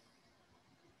more.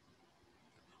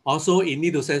 Also, it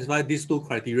needs to satisfy these two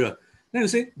criteria. Then you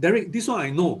say, Derick, this one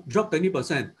I know, drop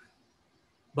 20%.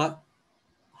 But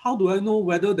how do I know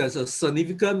whether there's a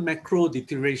significant macro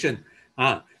deterioration?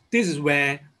 This is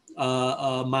where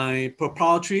my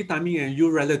proprietary timing and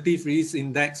yield relative risk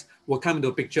index will come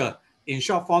into picture. In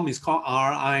short form, it's called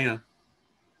RI.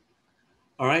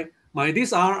 All right.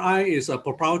 This RI is a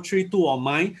proprietary tool of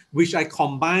mine, which I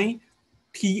combine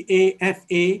TA,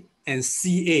 FA, and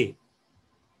CA.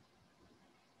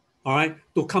 All right,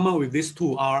 to come up with this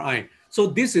two RI. So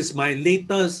this is my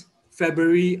latest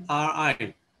February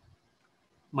RI.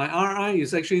 My RI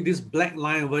is actually this black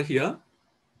line over here.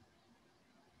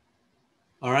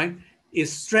 All right,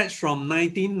 it's stretched from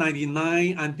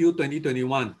 1999 until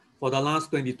 2021 for the last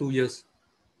 22 years.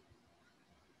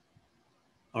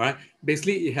 All right,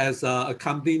 basically it has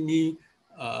accompanied me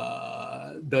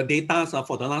the data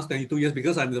for the last 22 years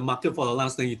because I'm in the market for the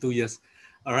last 22 years.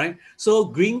 All right, so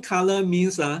green color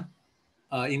means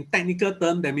in technical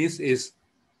term, that means it's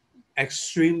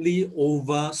extremely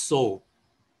oversold.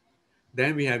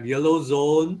 Then we have yellow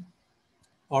zone,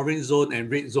 orange zone,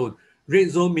 and red zone. Red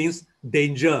zone means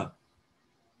danger.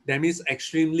 That means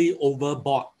extremely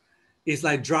overbought. It's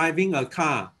like driving a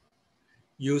car.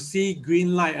 You see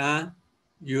green light,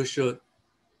 you should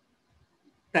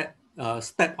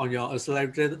step on your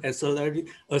accelerator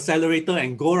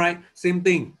and go, right? Same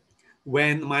thing.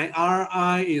 When my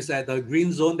RI is at the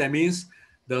green zone, that means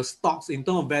the stocks in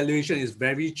terms of valuation is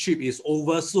very cheap, it's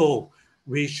oversold.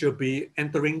 We should be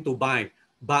entering to buy.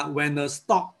 But when the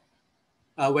stock,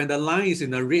 when the line is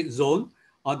in the red zone,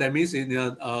 or that means in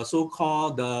the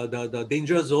so-called the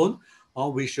danger zone,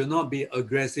 or we should not be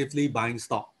aggressively buying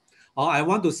stock. Or I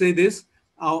want to say this,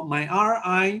 my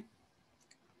RI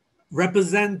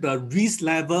represent the risk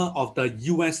level of the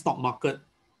US stock market,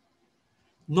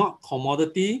 not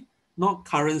commodity, not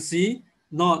currency,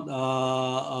 not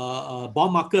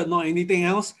bond market, not anything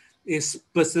else. It's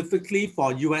specifically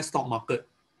for US stock market.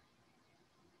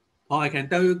 I can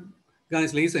tell you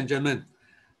guys, ladies and gentlemen,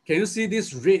 can you see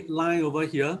this red line over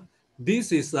here?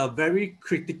 This is a very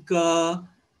critical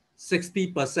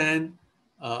 60%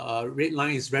 red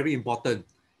line is very important.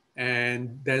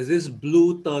 And there's this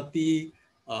blue 30%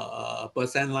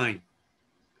 line.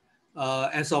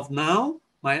 As of now,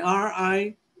 my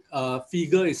RI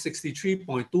figure is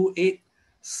 63.28,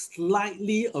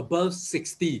 slightly above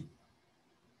 60.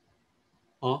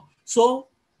 So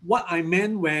what I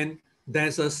meant when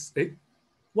there's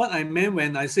what I meant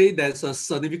when I say there's a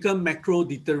significant macro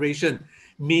deterioration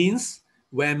means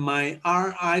when my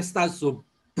RI starts to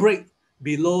break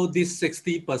below this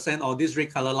 60% or this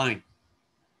red color line,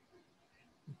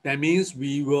 that means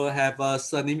we will have a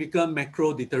significant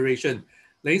macro deterioration.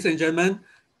 Ladies and gentlemen,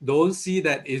 don't see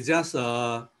that it's just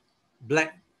a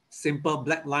simple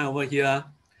black line over here.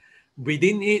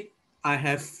 Within it, I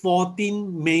have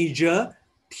 14 major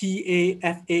TA,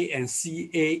 FA, and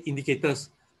CA indicators.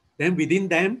 Then within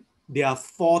them, there are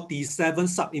 47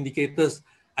 sub-indicators.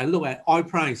 I look at oil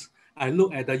price. I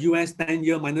look at the US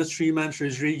 10-year minus 3-month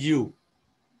treasury yield.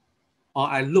 Or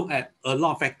I look at a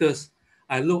lot of factors.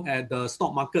 I look at the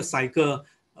stock market cycle.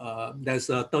 There's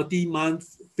a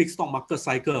 30-month fixed stock market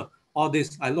cycle. All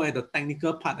this, I look at the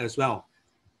technical part as well.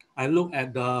 I look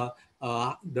at the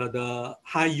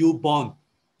high yield bond,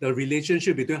 the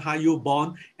relationship between high yield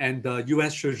bond and the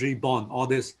US Treasury bond, all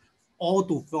this, all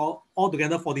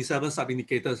together 47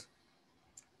 sub-indicators.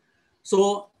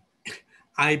 So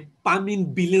I pump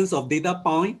in billions of data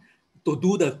points to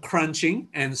do the crunching.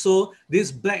 And so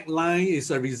this black line is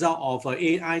a result of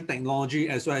AI technology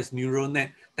as well as neural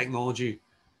net technology.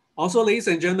 Also, ladies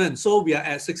and gentlemen, so we are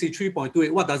at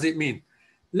 63.28. What does it mean?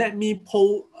 Let me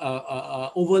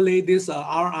overlay this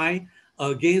RI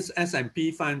against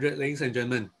S&P 500, ladies and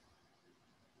gentlemen.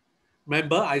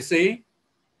 Remember, I say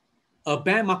a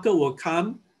bear market will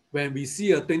come when we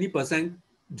see a 20%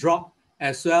 drop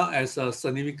as well as a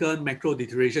significant macro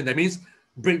deterioration. That means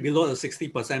break below the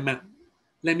 60% mark.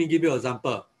 Let me give you an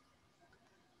example.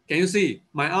 Can you see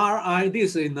my RI?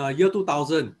 This is in year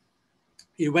 2000.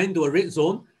 It went to a red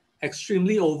zone,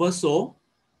 extremely oversold.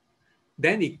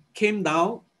 Then it came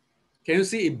down. Can you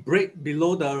see it break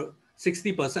below the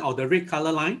 60% of the red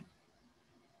color line?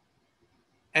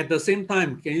 At the same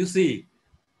time, can you see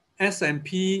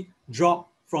S&P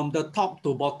drop from the top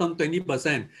to bottom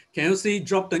 20%? Can you see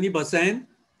drop 20%?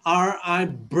 RI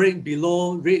break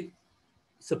below red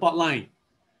support line.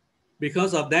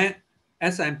 Because of that,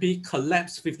 S&P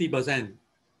collapsed 50%.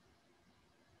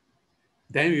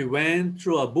 Then we went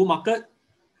through a bull market.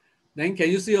 Then can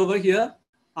you see over here,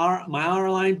 my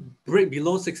R line break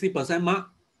below 60% mark.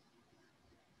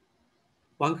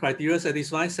 One criteria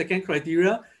satisfied. Second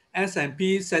criteria,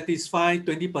 S&P satisfied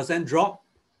 20% drop.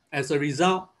 As a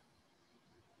result,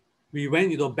 we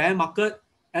went into a bear market.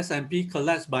 S&P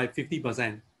collapsed by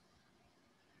 50%.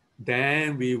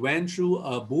 Then we went through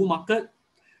a bull market.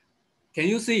 Can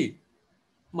you see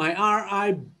my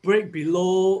RI break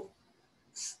below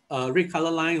red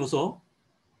color line also?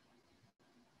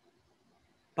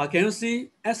 But can you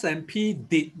see S&P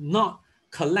did not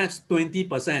collapse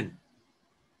 20%?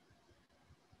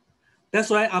 That's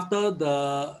why after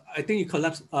I think it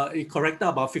collapsed, it corrected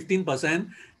about 15%.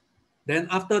 Then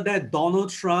after that, Donald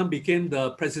Trump became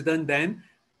the president then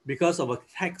because of a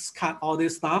tax cut, all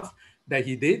this stuff that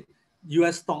he did.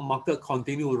 US stock market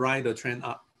continued to ride the trend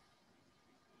up.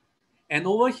 And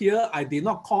over here, I did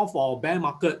not call for a bear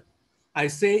market. I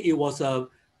say it was a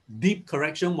deep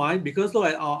correction. Why? Because look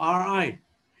at our RI.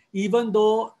 Even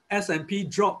though S&P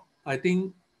dropped, I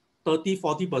think 30,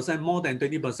 40%, more than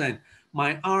 20%,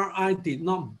 my RI did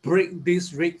not break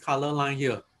this red color line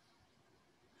here.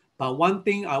 But one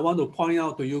thing I want to point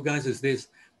out to you guys is this.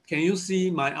 Can you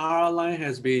see my RI line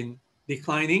has been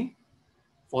declining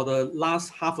for the last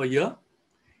half a year?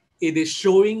 It is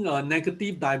showing a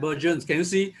negative divergence. Can you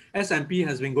see S&P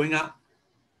has been going up?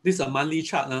 This is a monthly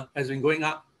chart, has been going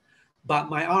up, but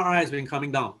my RI has been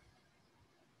coming down.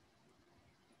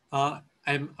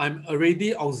 I'm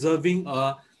already observing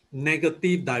a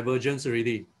negative divergence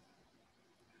already.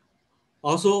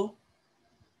 Also,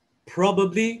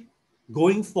 probably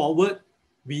going forward,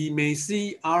 we may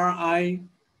see RI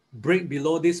break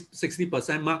below this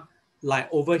 60% mark, like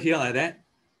over here like that.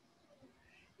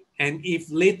 And if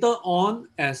later on,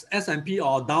 as S&P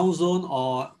or Dow Zone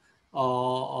or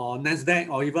NASDAQ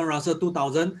or even Russell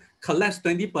 2000 collapse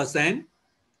 20%,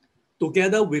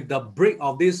 together with the break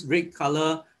of this red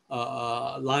color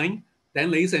line,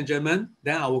 then ladies and gentlemen,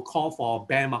 then I will call for a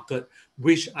bear market,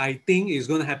 which I think is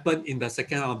going to happen in the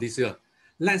second half of this year.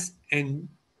 And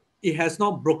it has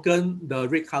not broken the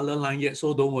red color line yet,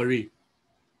 so don't worry.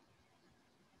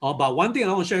 But one thing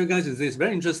I want to share with you guys is this,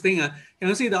 very interesting. Can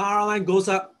you see the RR line goes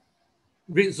up,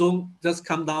 red zone just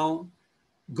come down,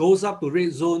 goes up to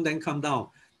red zone, then come down.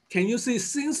 Can you see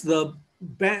since the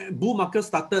bull market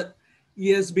started,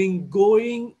 it has been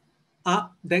going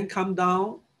up, then come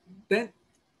down, then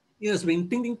it has been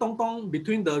ding ding dong dong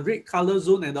between the red color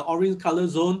zone and the orange color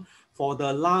zone for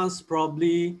the last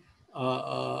probably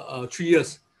 3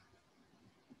 years.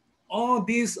 All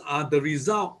these are the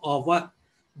result of what?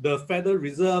 The Federal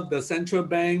Reserve, the central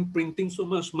bank printing so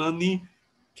much money,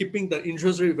 keeping the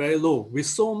interest rate very low. With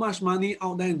so much money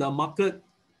out there in the market,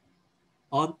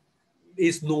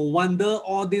 it's no wonder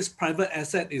all this private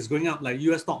asset is going up like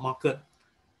US stock market.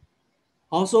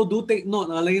 Also, do take note,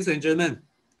 ladies and gentlemen,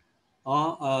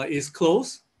 it's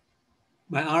close.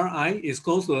 My RI is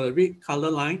close to the red color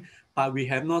line, but we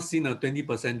have not seen a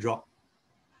 20% drop.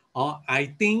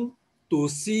 I think to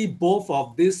see both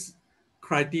of these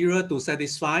criteria to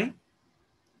satisfy,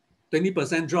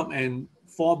 20% drop and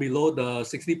fall below the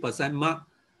 60% mark,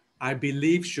 I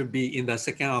believe should be in the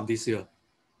second half of this year.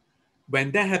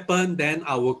 When that happens, then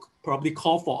I will probably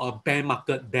call for a bear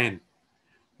market then.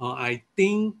 I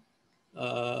think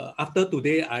after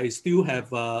today, I still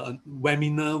have a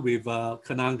webinar with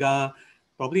Kanaga,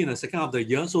 probably in the second half of the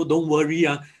year. So don't worry.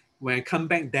 When I come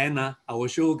back then, I will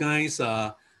show you guys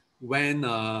when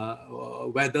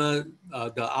whether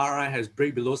the RI has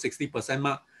break below 60%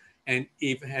 mark. And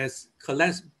if it has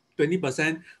collapsed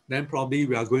 20%, then probably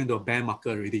we are going to a bear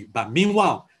market already. But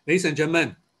meanwhile, ladies and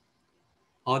gentlemen,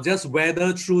 I'll just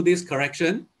weather through this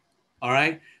correction, all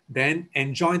right? Then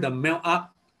enjoy the melt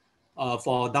up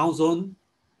for Dow Zone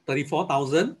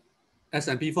 34,000,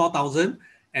 S&P 4,000,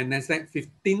 and Nasdaq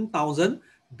 15,000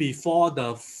 before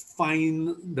the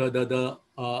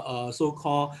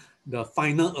so-called the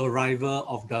final arrival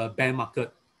of the bear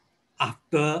market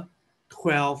after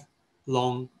 12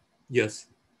 long years.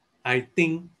 I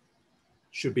think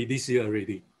should be this year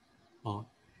already.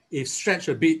 If stretch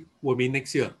a bit, will be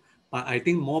next year. But I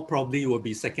think more probably will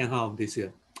be second half of this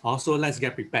year. Also, let's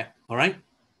get prepared, all right?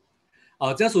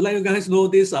 Just to let you guys know,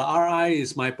 this RI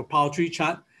is my proprietary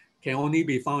chart, can only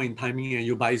be found in Timing and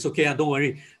You, but it's okay, don't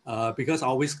worry, because I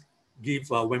always give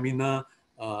a webinar.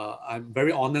 I'm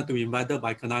very honored to be invited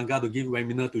by Kanaga to give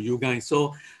webinar to you guys.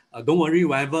 So don't worry,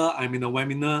 whenever I'm in a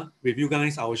webinar with you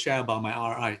guys, I will share about my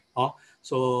RI.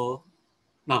 So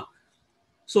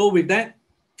with that,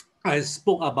 I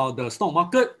spoke about the stock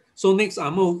market. So next,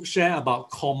 I'm going to share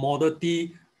about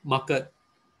commodity market.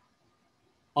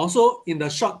 Also, in the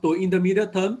short to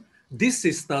intermediate term, this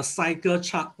is the cycle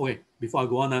chart. Okay, before I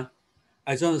go on,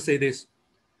 I just want to say this.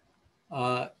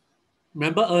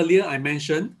 Remember earlier I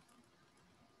mentioned,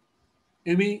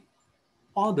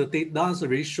 all the data is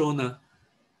already shown.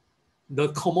 The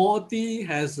commodity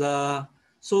has a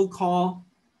so-called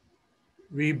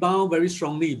rebound very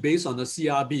strongly based on the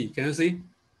CRB. Can you see?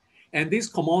 And this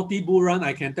commodity bull run,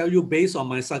 I can tell you based on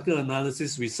my cycle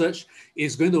analysis research,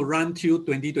 is going to run till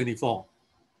 2024.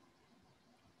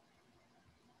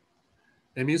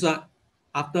 That means that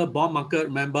after bond market,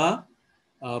 remember,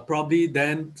 probably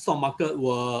then stock market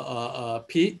will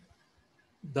peak.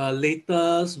 The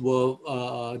latest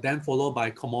will then followed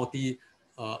by commodity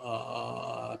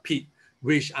peak,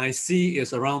 which I see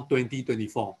is around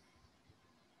 2024.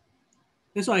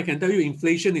 That's why I can tell you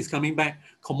inflation is coming back,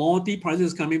 commodity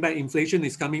prices is coming back, inflation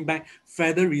is coming back,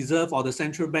 Federal Reserve or the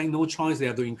central bank, no choice, they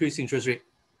have to increase interest rate.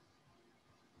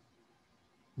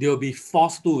 They will be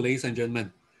forced to, ladies and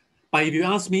gentlemen. But if you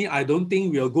ask me, I don't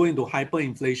think we will go into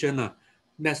hyperinflation.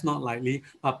 That's not likely,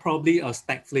 but probably a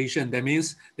stagflation. That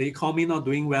means the economy not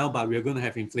doing well, but we're going to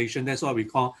have inflation. That's what we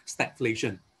call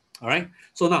stagflation. All right.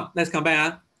 So now let's come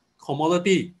back.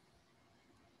 Commodity.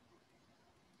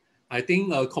 I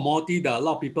think a commodity that a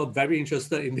lot of people very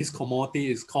interested in this commodity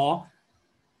is called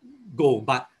gold.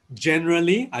 But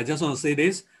generally, I just want to say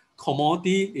this,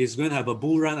 commodity is going to have a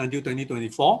bull run until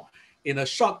 2024. In a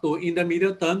short to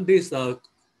intermediate term, this is a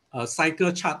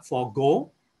cycle chart for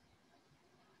gold.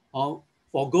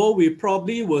 For gold, we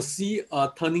probably will see a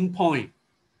turning point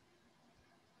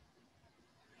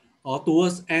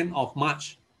towards end of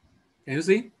March. Can you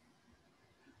see?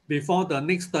 Before the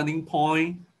next turning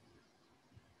point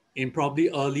in probably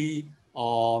early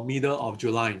or middle of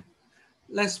July.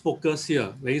 Let's focus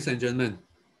here, ladies and gentlemen.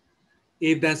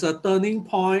 If there's a turning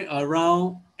point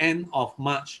around end of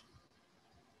March,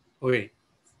 okay,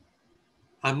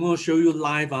 I'm going to show you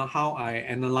live how I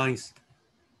analyze.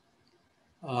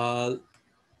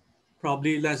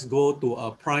 Probably let's go to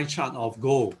a price chart of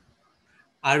gold.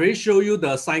 I already show you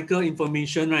the cycle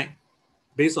information, right?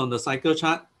 Based on the cycle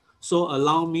chart. So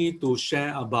allow me to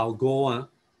share about gold,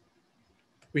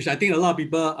 which I think a lot of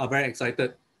people are very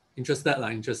excited. Interested,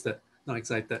 not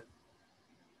excited.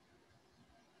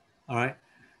 All right.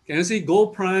 Can you see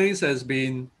gold price has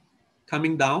been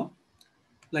coming down?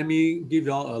 Let me give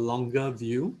you all a longer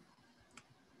view.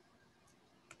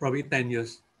 Probably 10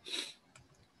 years.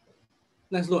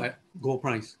 Let's look at gold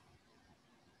price.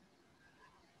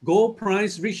 Gold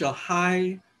price reached a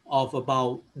high of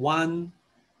about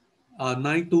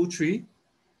 1923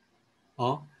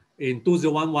 in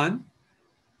 2011.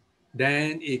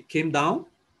 Then it came down.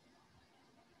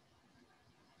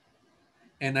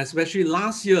 And especially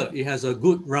last year, it has a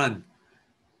good run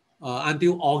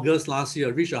until August last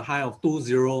year, reached a high of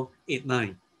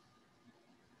 2089.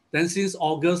 Then since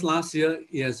August last year,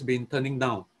 it has been turning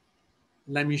down.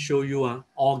 Let me show you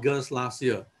August last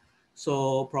year.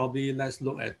 So probably let's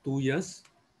look at 2 years.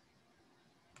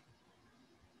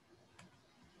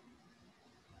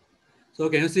 So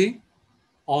can you see?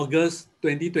 August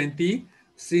 2020,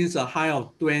 since a high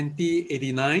of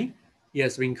 2089, it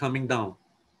has been coming down.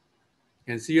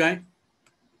 Can you see, right?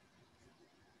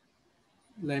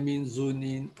 Let me zoom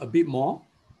in a bit more.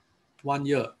 1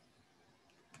 year.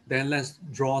 Then let's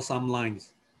draw some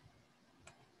lines.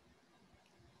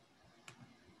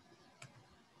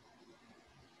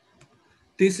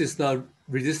 This is the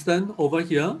resistance over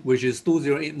here, which is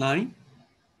 2089.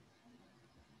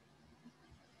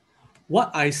 What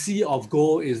I see of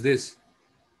gold is this.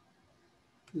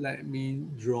 Let me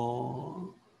draw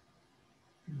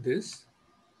this.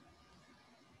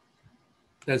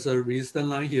 There's a resistance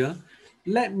line here.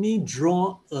 Let me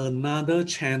draw another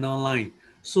channel line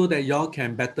so that y'all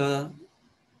can better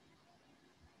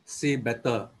see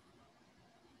better.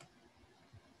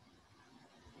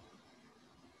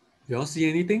 Y'all see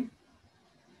anything?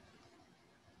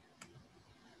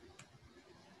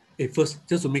 Hey, first,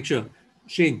 just to make sure,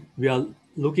 Shane, we are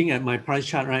looking at my price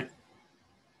chart, right?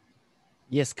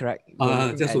 Yes, correct. We're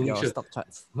looking Just at to make your sure. stock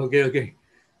charts. Okay.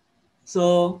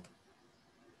 So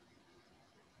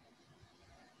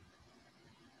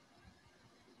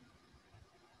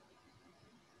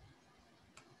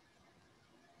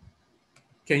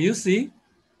can you see?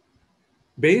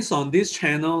 Based on this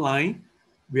channel line,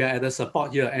 we are at the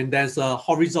support here, and there's a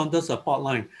horizontal support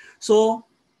line. So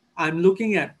I'm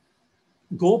looking at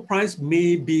gold price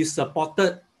may be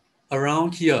supported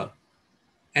around here.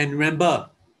 And remember,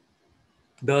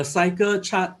 the cycle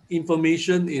chart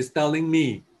information is telling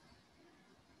me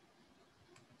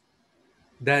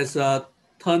there's a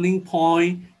turning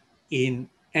point in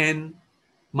end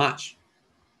March.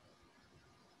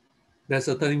 There's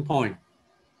a turning point.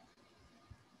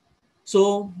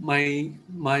 So my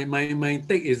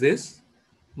take is this.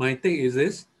 My take is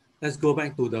this. Let's go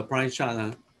back to the price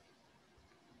chart.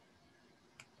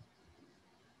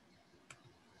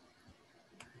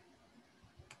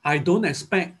 I don't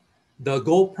expect the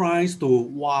gold price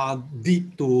to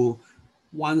deep to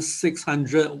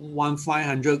 1,600,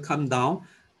 1,500 come down,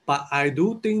 but I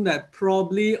do think that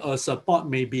probably a support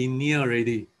may be near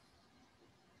already.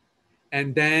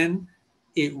 And then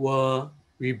it will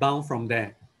rebound from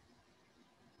there.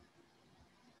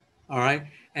 All right.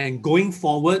 And going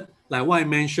forward, like what I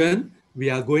mentioned, we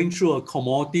are going through a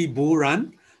commodity bull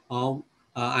run.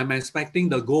 I'm expecting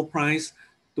the gold price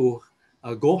to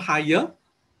go higher,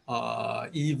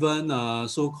 even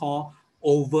so-called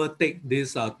overtake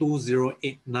this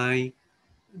 2089,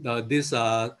 this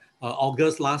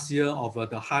August last year of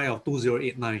the high of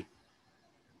 2089.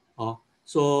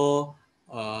 So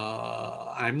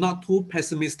I'm not too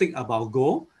pessimistic about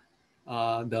gold.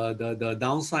 The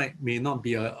downside may not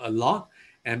be a lot.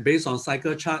 And based on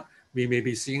cycle chart, we may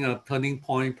be seeing a turning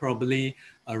point probably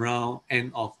around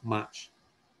end of March.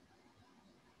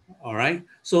 All right.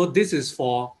 So this is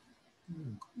for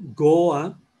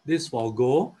gold. This for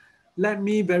gold. Let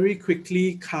me very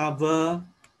quickly cover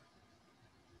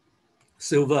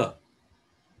silver.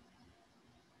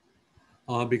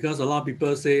 Because a lot of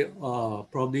people say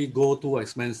probably gold too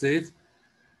expensive.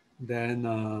 Then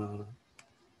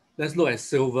let's look at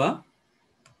silver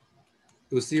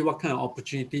to see what kind of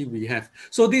opportunity we have.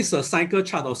 So this is a cycle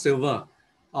chart of silver.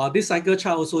 This cycle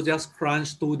chart also just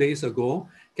crunched 2 days ago.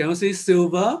 Can you see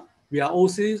silver? We are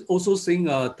also seeing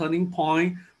a turning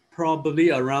point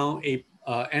probably around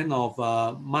end of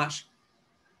March,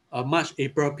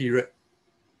 April period.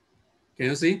 Can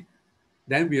you see?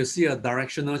 Then we'll see a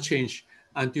directional change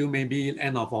until maybe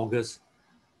end of August.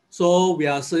 So we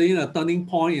are seeing a turning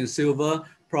point in silver,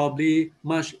 probably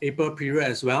March, April period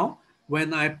as well.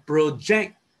 When I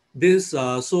project this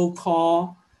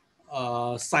so-called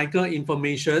cycle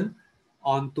information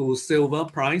onto silver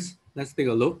price, let's take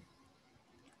a look.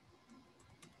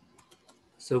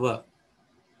 Silver.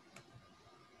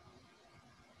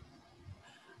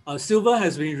 Silver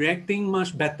has been reacting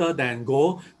much better than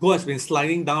gold. Gold has been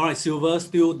sliding down, right? Silver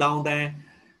still down there.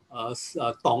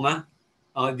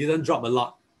 Didn't drop a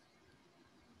lot.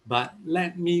 But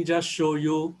let me just show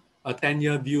you a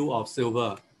 10-year view of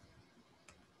silver.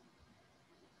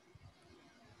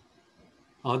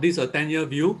 This is a 10-year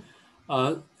view.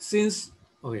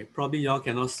 Okay, probably y'all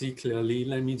cannot see clearly.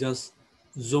 Let me just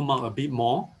zoom out a bit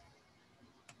more.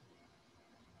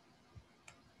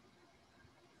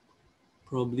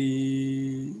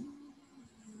 Probably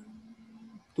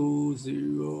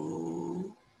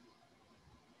 2000.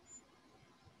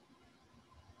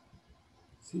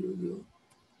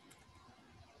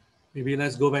 Maybe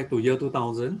let's go back to year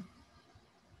 2000.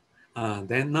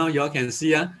 Then now y'all can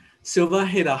see silver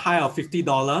hit a high of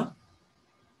 $50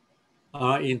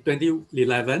 in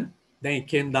 2011. Then it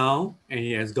came down and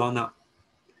it has gone up.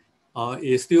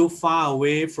 It's still far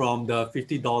away from the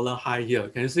 $50 high here.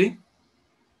 Can you see?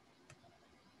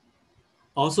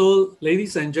 Also,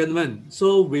 ladies and gentlemen,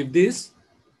 so with this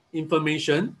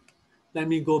information, let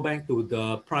me go back to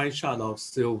the price chart of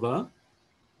silver.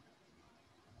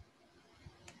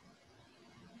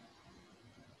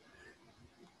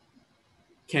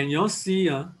 Can you all see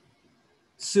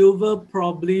silver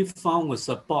probably found a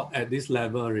support at this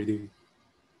level already.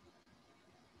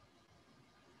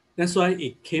 That's why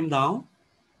it came down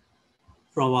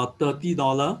from about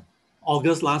 $30.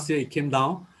 August last year, it came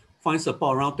down, find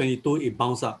support around 22, it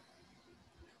bounced up.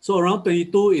 So around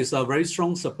 22 is a very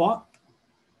strong support.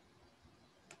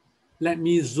 Let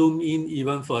me zoom in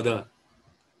even further.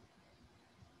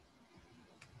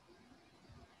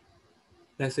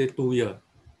 Let's say 2 years.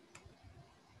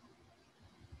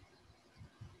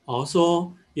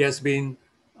 Also, it has been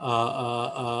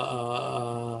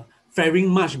faring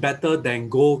much better than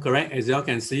gold, correct? As you all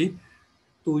can see,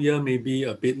 2 years may be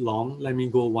a bit long. Let me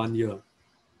go 1 year.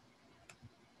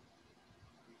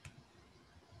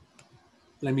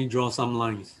 Let me draw some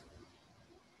lines.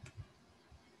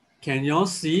 Can you all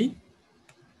see?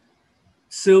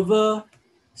 Silver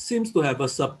seems to have a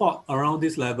support around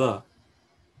this level.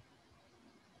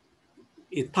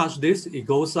 It touched this, it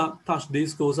goes up, touch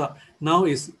this, goes up. Now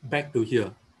it's back to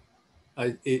here.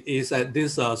 It is at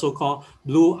this so-called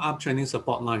blue uptrending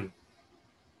support line.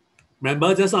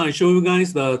 Remember, just now I showed you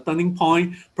guys the turning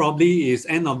point probably is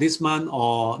end of this month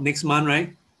or next month,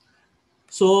 right?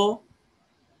 So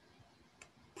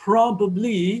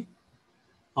probably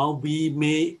we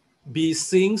may be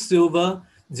seeing silver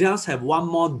just have one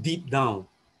more dip down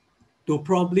to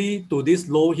probably to this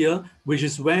low here, which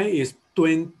is where is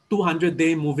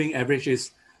 200-day moving average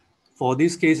is. For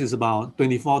this case is about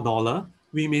 $24.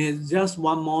 We may just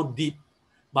one more dip,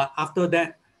 but after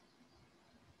that,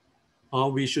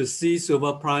 we should see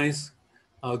silver price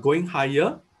going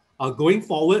higher. Going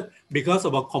forward, because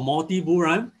of a commodity bull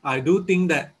run, I do think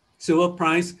that silver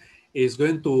price is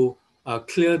going to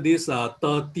clear this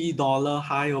 $30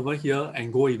 high over here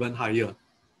and go even higher.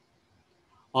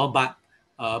 But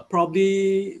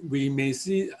probably we may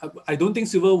see, I don't think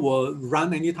silver will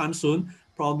run anytime soon,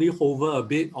 probably hover a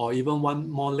bit or even one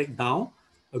more leg down.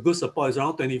 A good support is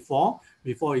around 24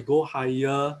 before it go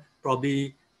higher,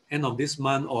 probably end of this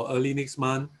month or early next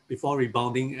month before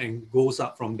rebounding and goes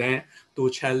up from there to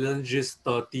challenge this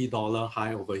 $30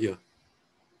 high over here.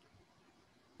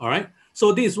 All right,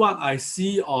 so this is what I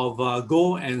see of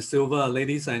gold and silver,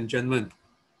 ladies and gentlemen.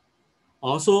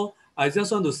 Also, I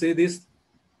just want to say this.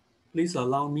 Please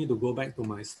allow me to go back to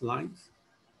my slides.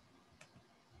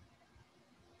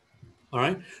 All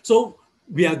right, so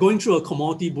we are going through a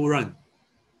commodity bull run.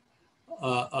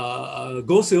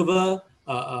 Gold, silver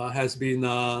has been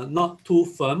not too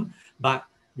firm, but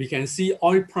we can see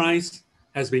oil price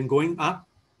has been going up.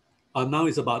 Now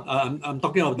it's about, I'm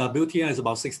talking about WTI, is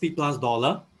about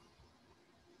 $60+.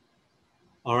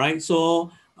 All right,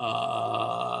 so,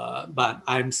 but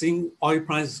I'm seeing oil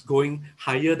price going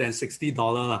higher than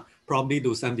 $60, probably to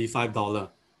 $75.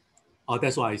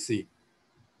 That's what I see.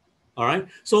 All right,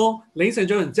 so ladies and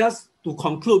gentlemen, just to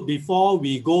conclude before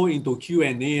we go into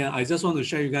Q&A, I just want to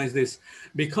share you guys this.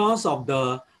 Because of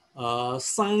the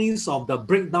signs of the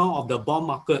breakdown of the bond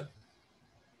market,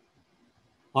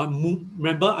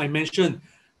 remember I mentioned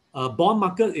bond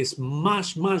market is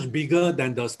much, much bigger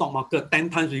than the stock market, 10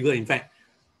 times bigger in fact.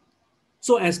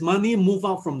 So as money move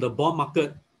out from the bond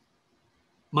market,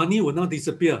 money will not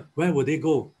disappear. Where will they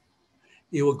go?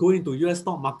 it will go into US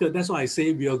stock market. That's why I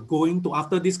say we are going to,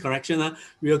 after this correction,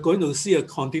 we are going to see a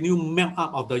continued melt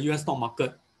up of the US stock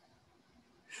market.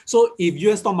 So if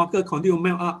US stock market continue to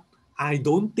melt up, I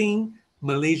don't think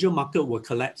Malaysia market will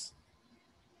collapse.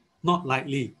 Not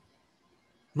likely.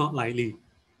 Not likely.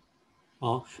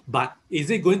 But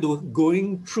is it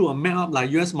going through a melt up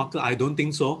like US market? I don't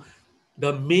think so.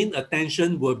 The main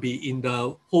attention will be in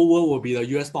the whole world will be the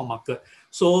US stock market.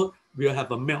 So we'll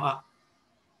have a melt up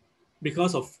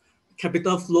because of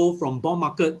capital flow from bond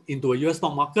market into a US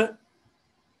stock market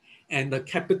and the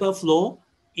capital flow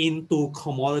into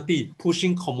commodity,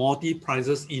 pushing commodity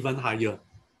prices even higher.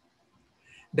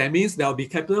 That means there will be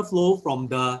capital flow from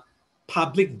the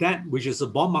public debt, which is a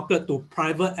bond market, to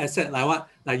private asset like what?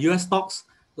 Like US stocks,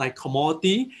 like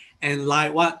commodity, and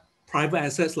like what? Private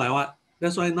assets like what?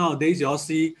 That's why nowadays you all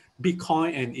see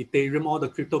Bitcoin and Ethereum, all the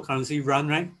cryptocurrency run,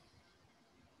 right?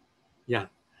 Yeah.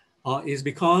 It's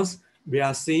because we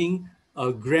are seeing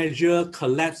a gradual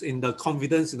collapse in the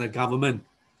confidence in the government.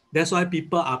 That's why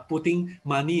people are putting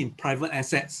money in private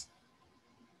assets,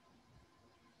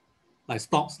 like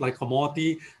stocks, like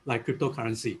commodity, like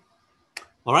cryptocurrency.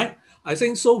 All right. I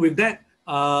think so. With that,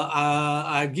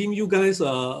 I give you guys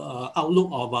a outlook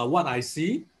of what I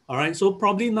see. All right. So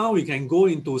probably now we can go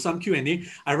into some Q&A.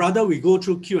 I rather we go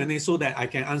through Q&A so that I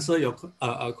can answer your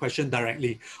question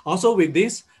directly. Also with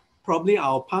this, probably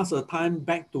I'll pass the time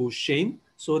back to Shane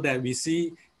so that we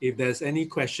see if there's any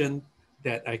question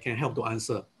that I can help to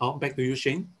answer. Back to you,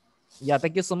 Shane. Yeah,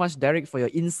 thank you so much, Derick, for your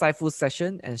insightful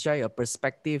session and share your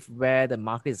perspective where the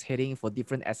market is heading for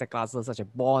different asset classes such as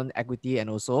bond, equity, and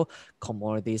also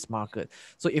commodities market.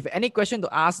 So if any question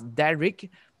to ask Derick,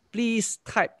 please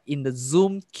type in the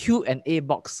Zoom Q&A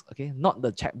box, okay? Not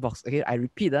the chat box, okay? I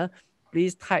repeat,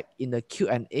 please type in the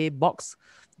Q&A box,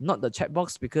 not the chat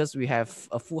box, because we have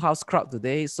a full house crowd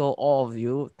today. So all of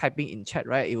you typing in chat,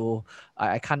 right?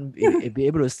 I can't be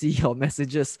able to see your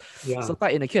messages. Yeah. So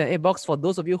type in the Q&A box. For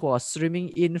those of you who are streaming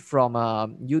in from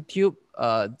YouTube,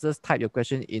 just type your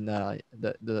question in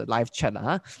the live chat.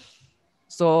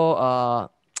 So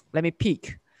let me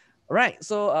peek. All right.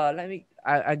 So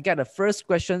I get the first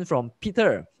question from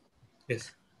Peter.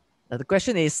 Yes. The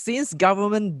question is, since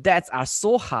government debts are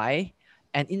so high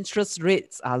and interest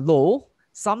rates are low,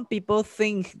 some people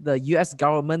think the US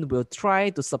government will try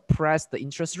to suppress the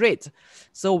interest rate.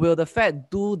 So will the Fed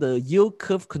do the yield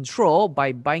curve control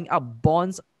by buying up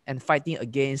bonds and fighting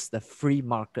against the free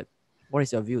market? What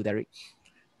is your view, Derick?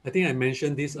 I think I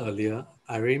mentioned this earlier.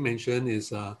 I already mentioned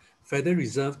is Federal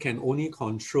Reserve can only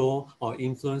control or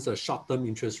influence a short-term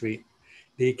interest rate.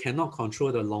 They cannot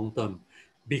control the long-term.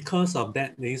 Because of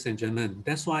that, ladies and gentlemen,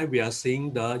 that's why we are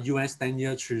seeing the US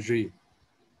 10-year Treasury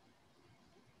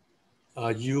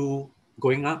yield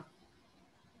going up.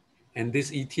 And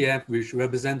this ETF, which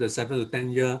represents the 7 to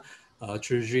 10-year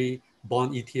Treasury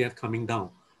bond ETF coming down.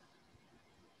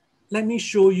 Let me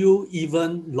show you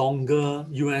even longer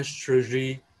US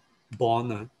Treasury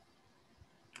bond.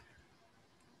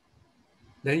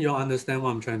 Then you'll understand what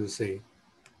I'm trying to say.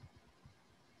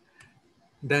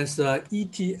 There's an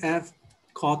ETF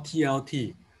called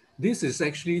TLT. This is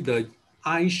actually the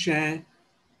iShare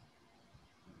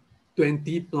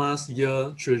 20 plus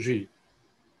year Treasury.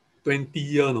 20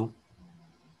 year, no?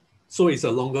 So it's a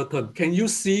longer term. Can you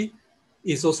see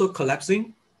it's also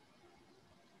collapsing?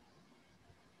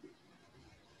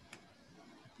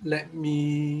 Let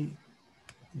me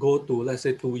go to, let's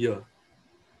say, 2 year.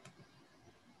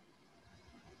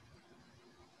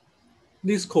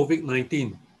 This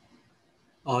COVID-19,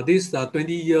 this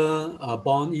 20-year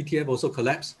bond ETF also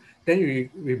collapsed. Then it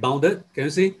rebounded. Can you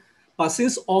see? But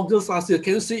since August last year,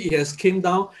 can you see it has came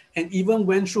down and even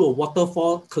went through a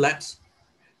waterfall collapse?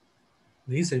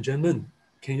 Ladies and gentlemen,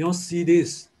 can you all see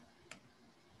this?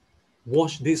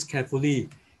 Watch this carefully.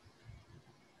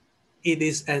 It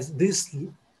is as this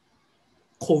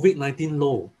COVID-19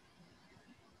 low.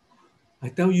 I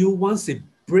tell you, once it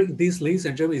break this, ladies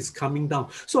and gentlemen, it's coming down.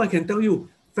 So I can tell you,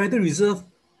 Federal Reserve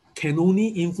can only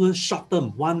influence short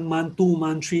term, 1 month, 2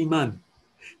 months, 3 months.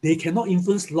 They cannot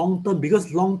influence long term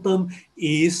because long term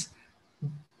is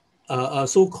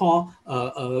so-called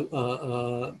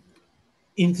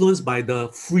influenced by the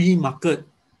free market.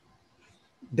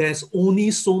 There's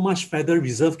only so much Federal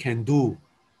Reserve can do.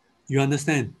 You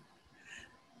understand?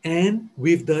 And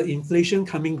with the inflation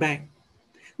coming back,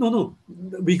 no,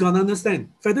 we gotta understand.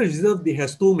 Federal Reserve, they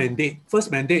has 2 mandates.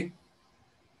 First mandate,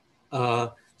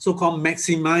 so-called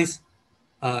maximize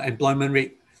employment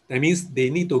rate. That means they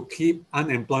need to keep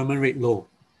unemployment rate low.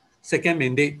 Second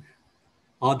mandate,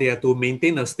 they have to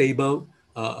maintain a stable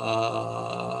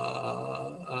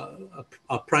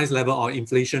price level or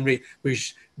inflation rate,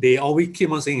 which they always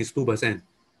keep on saying is 2%.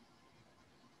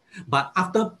 But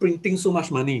after printing so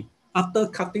much money, after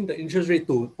cutting the interest rate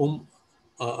to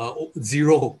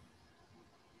zero,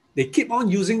 they keep on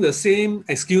using the same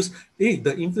excuse. Hey,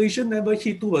 the inflation never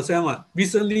hit 2%.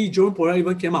 Recently, Jerome Powell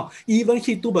even came out. Even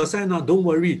hit 2%, don't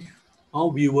worry.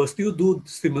 We will still do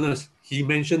stimulus. He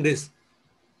mentioned this.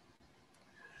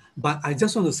 But I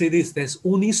just want to say this, there's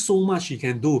only so much he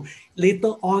can do.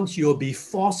 Later on, he will be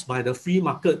forced by the free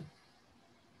market.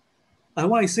 Like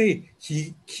what I say,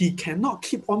 he cannot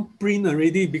keep on print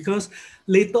already because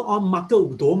later on,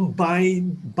 market don't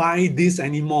buy this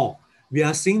anymore. We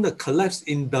are seeing the collapse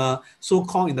in the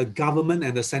so-called in the government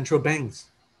and the central banks.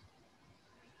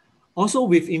 Also,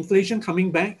 with inflation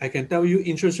coming back, I can tell you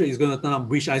interest rate is going to turn up,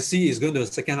 which I see is going to the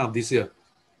second half this year.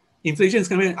 Inflation is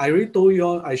coming. I already told you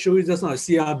all, I showed you just now,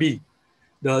 CRB.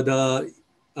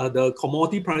 The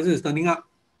commodity prices is turning up.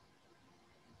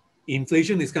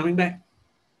 Inflation is coming back.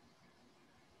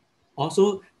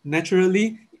 Also,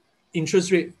 naturally,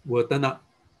 interest rate will turn up.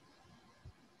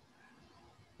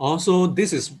 Also,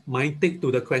 this is my take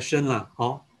to the question.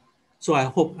 So I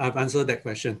hope I've answered that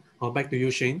question. Back to you,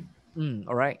 Shane.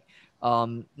 All right.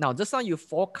 Now, just now you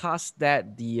forecast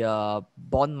that the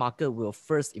bond market will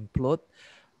first implode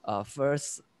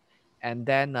first, and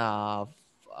then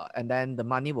the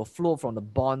money will flow from the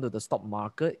bond to the stock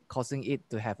market, causing it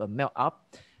to have a melt up.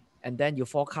 And then you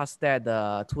forecast that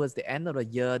towards the end of the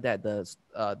year that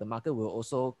the market will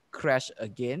also crash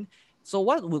again. So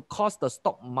what will cause the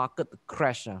stock market to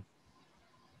crash?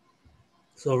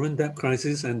 Sovereign debt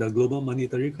crisis and the global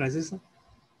monetary crisis.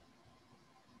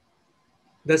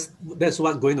 That's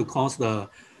what's going to cause the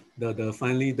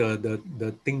finally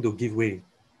the thing to give way,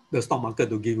 the stock market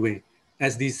to give way,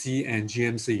 SDC and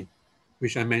GMC,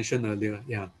 which I mentioned earlier.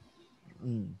 Yeah.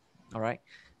 All right.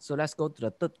 So let's go to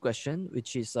the third question,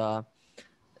 which is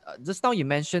just now you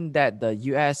mentioned that the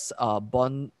US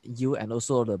bond yield and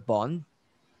also the bond.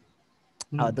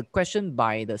 The question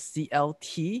by the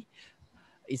CLT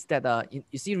is that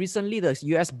you see recently the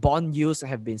US bond yields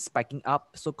have been spiking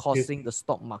up, so causing the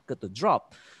stock market to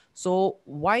drop. So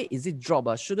why is it drop?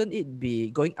 Shouldn't it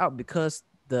be going up because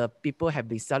the people have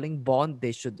been selling bond?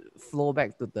 They should flow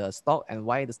back to the stock, and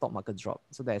why the stock market drop?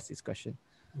 So that's his question.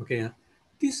 Okay,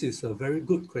 this is a very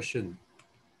good question.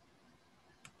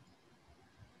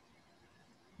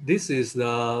 This is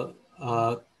the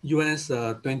US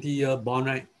 20-year bond,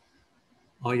 right?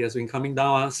 It has been coming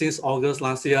down since August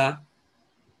last year.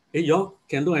 Hey, y'all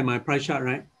can look at my price chart,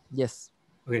 right? Yes.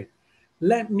 Okay.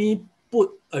 Let me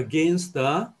put against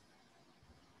the,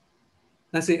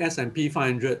 let's say S&P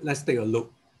 500. Let's take a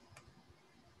look.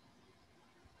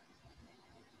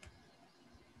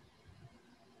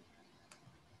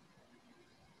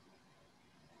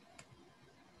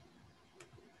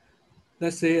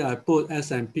 Let's say I put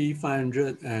S&P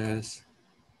 500 as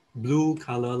blue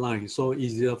color line, so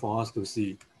easier for us to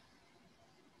see.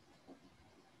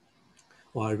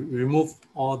 I remove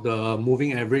all the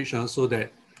moving average so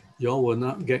that you all will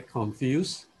not get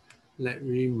confused. Let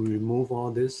me remove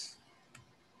all this.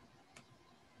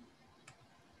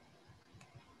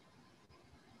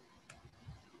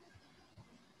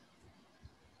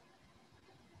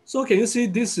 So can you see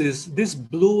this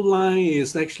blue line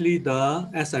is actually the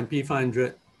S&P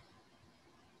 500.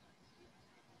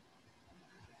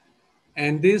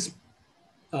 And this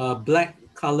black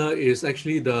color is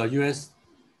actually the US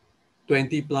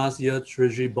 20 plus year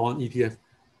treasury bond ETF.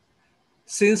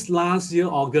 Since last year,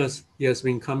 August, it has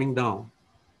been coming down.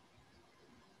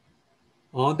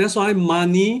 That's why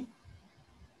money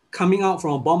coming out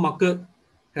from bond market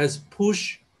has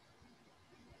pushed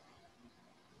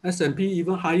S&P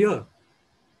even higher.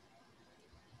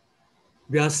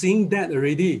 We are seeing that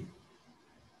already.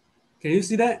 Can you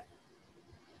see that?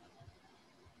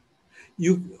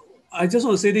 I just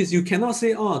want to say this. You cannot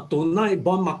say, tonight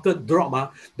bond market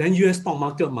drop, then US stock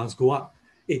market must go up.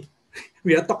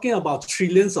 We are talking about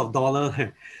trillions of dollars.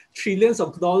 Trillions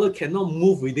of dollars cannot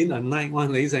move within a night,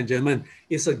 ladies and gentlemen.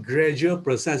 It's a gradual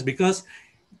process because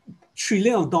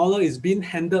trillion of dollars is being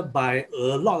handled by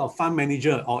a lot of fund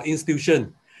manager or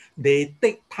institution. They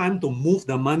take time to move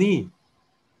the money.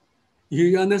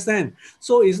 You understand?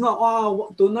 So it's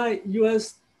not, tonight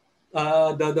US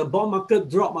the bond market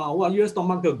drop, US stock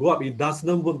market go up. It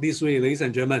doesn't work this way, ladies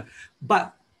and gentlemen.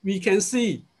 But we can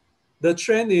see the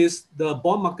trend is the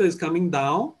bond market is coming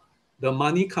down. The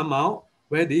money come out.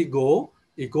 Where did it go?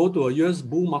 It go to a US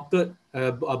bull market,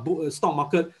 stock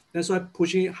market. That's why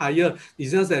pushing it higher.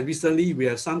 It's just that recently we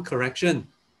have some correction.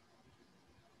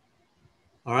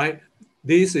 All right.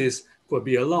 This could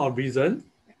be a lot of reason.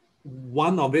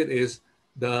 One of it is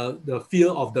the fear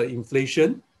of the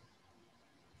inflation,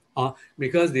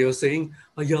 because they were saying,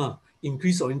 yeah,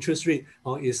 increase of interest rate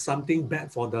is something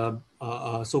bad for the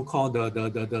so-called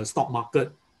the stock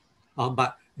market.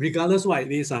 But regardless what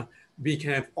it is, we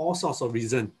can have all sorts of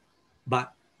reasons.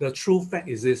 But the true fact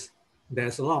is this: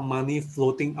 there's a lot of money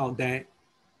floating out there.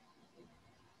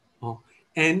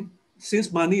 And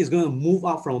since money is going to move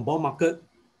out from bond market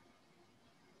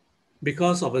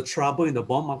because of the trouble in the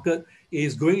bond market, it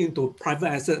is going into private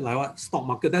asset like what stock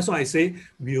market. That's why I say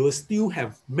we will still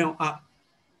have melt up.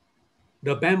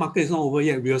 The bear market is not over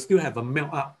yet. We will still have a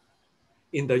melt up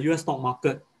in the US stock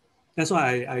market. That's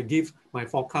why I give my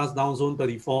forecast Dow Zone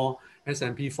 34,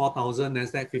 S&P 4,000,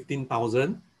 Nasdaq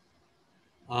 15,000.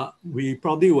 We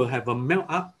probably will have a melt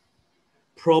up,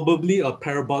 probably a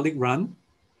parabolic run,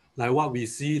 like what we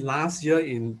see last year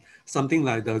in something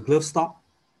like the glove stock,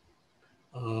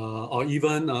 or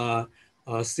even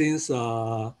since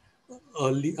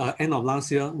early end of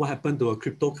last year, what happened to a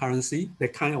cryptocurrency? They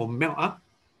kind of melt up.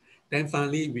 Then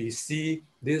finally, we see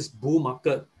this bull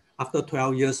market after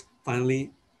 12 years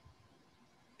finally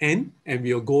end, and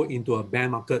we'll go into a bear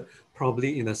market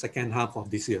probably in the second half of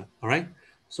this year. All right.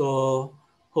 So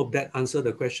hope that answered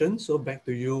the question. So back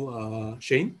to you,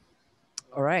 Shane.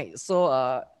 All right.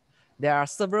 So there are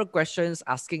several questions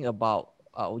asking about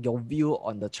your view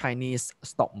on the Chinese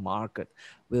stock market.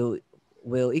 Will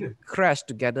it crash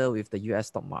together with the US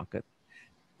stock market?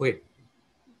 Wait,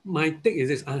 my take is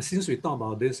this. Since we talk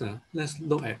about this, let's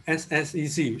look at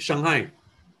SSEC, Shanghai.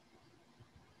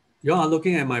 You are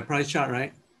looking at my price chart,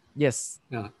 right? Yes.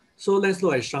 Yeah. So let's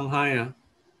look at Shanghai.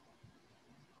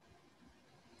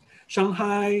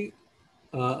 Shanghai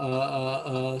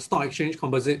Stock Exchange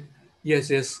Composite.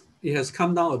 Yes, it has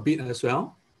come down a bit as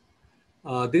well.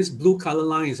 This blue color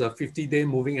line is a 50-day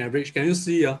moving average. Can you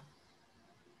see?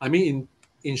 I mean,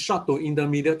 in short to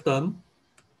intermediate term,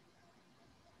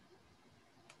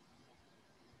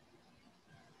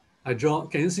 can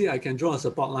you see I can draw a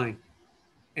support line,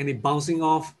 and it bouncing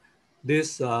off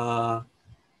this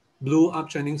blue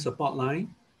uptrending support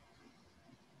line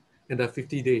and the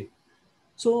 50-day.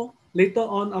 So later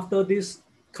on, after this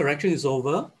correction is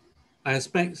over, I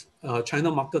expect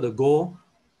China market to go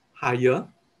higher.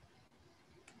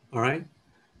 All right.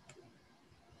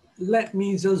 Let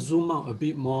me just zoom out a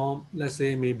bit more. Let's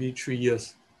say maybe 3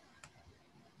 years.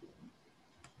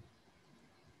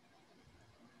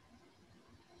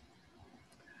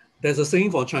 There's a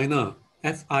saying for China,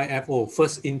 FIFO,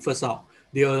 first in, first out.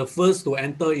 They are the first to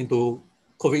enter into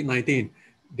COVID-19.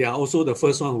 They are also the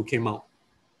first one who came out.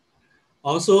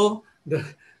 Also,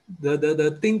 the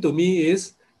thing to me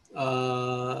is,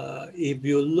 if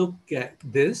you look at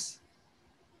this,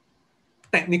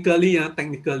 technically, it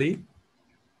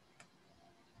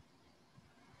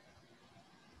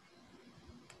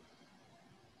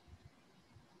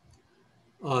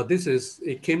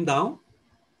came down.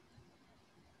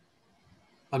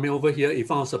 I mean, over here, it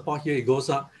found support here, it goes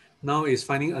up. Now it's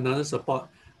finding another support.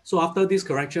 So after this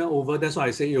correction over, that's why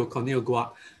I say it will continue to go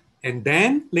up. And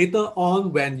then later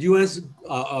on, when US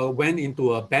went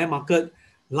into a bear market,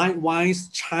 likewise,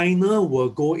 China will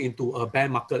go into a bear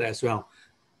market as well.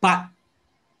 But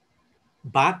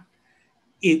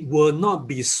it will not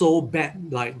be so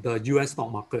bad like the US stock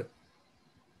market.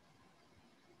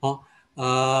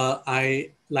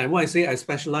 Like what I say, I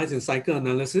specialize in cycle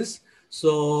analysis.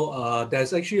 So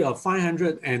there's actually a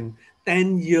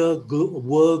 510-year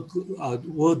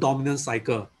world dominant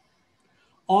cycle.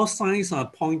 All signs are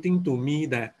pointing to me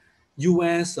that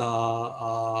US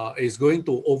is going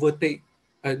to overtake,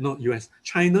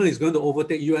 China is going to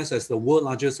overtake US as the world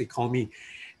largest economy.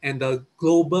 And the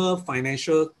global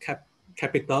financial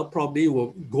capital probably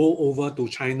will go over to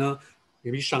China,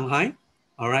 maybe Shanghai.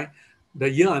 All right. The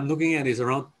year I'm looking at is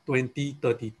around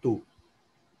 2032.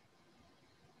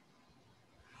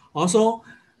 Also,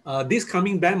 this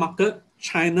coming bear market,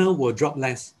 China will drop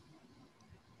less.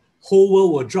 Whole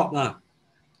world will drop.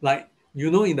 Like,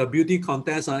 in the beauty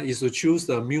contest, is to choose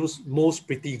the most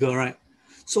pretty girl, right?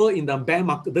 So in the bear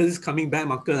market, this coming bear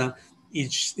market,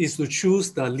 it is to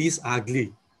choose the least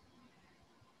ugly.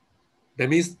 That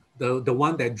means the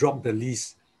one that dropped the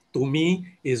least, to me,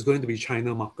 is going to be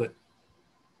China market.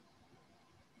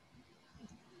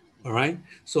 All right.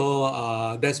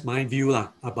 So that's my view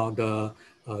about the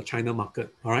China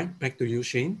market. All right. Back to you,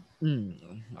 Shane.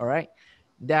 All right.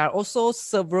 There are also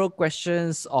several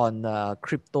questions on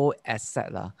crypto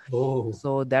asset. Oh.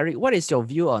 So Derick, what is your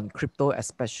view on crypto,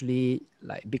 especially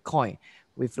like Bitcoin?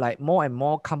 With like more and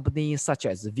more companies such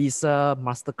as Visa,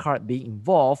 MasterCard being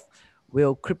involved,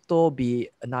 will crypto be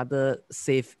another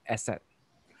safe asset?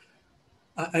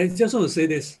 I just want to say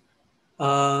this.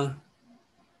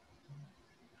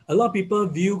 A lot of people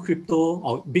view crypto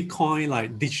or Bitcoin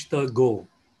like digital gold.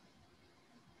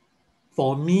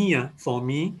 For me,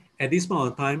 at this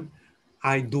point of time,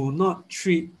 I do not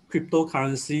treat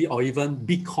cryptocurrency or even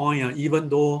Bitcoin, even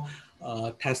though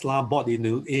Tesla bought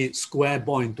into it, Square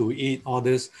bought into it, all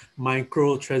this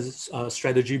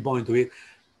strategy bought into it.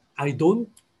 I don't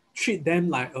treat them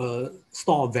like a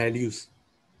store of values.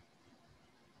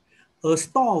 A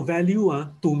store of value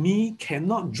to me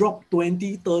cannot drop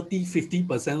 20, 30,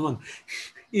 50% one.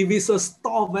 If it's a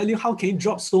store of value, how can it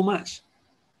drop so much?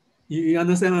 You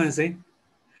understand what I'm saying?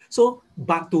 So,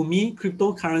 but to me,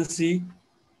 cryptocurrency,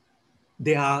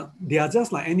 they are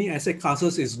just like any asset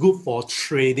classes. It's good for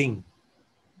trading.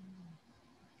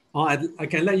 I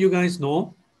can let you guys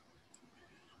know.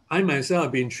 I myself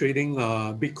have been trading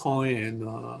Bitcoin and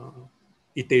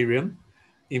Ethereum.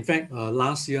 In fact,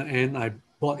 last year end, I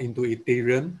bought into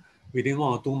Ethereum. Within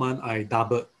 1 or 2 months, I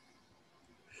doubled.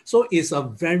 So it's a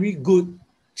very good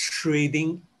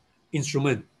trading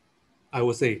instrument, I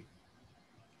would say.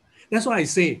 That's why I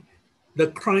say the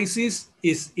crisis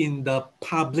is in the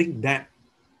public debt,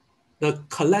 the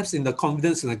collapse in the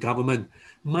confidence in the government.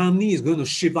 Money is going to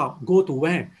shift out. Go to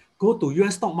where? Go to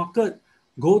US stock market,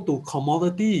 go to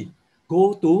commodity,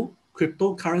 go to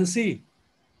cryptocurrency,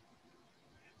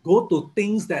 go to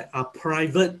things that are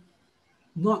private,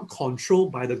 not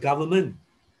controlled by the government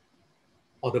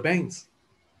or the banks.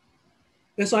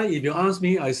 That's why if you ask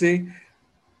me, I say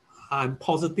I'm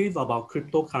positive about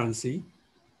cryptocurrency.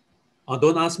 Or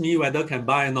don't ask me whether can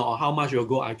buy or not, or how much you'll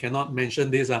go. I cannot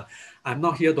mention this. I'm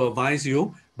not here to advise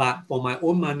you, but for my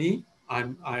own money, I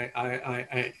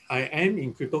am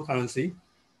in cryptocurrency.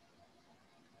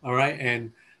 All right,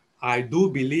 and I do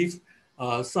believe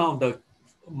some of the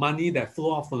money that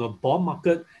flow out from the bond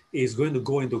market is going to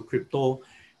go into crypto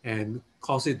and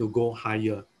cause it to go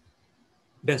higher.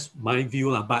 That's my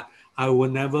view, but I will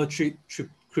never treat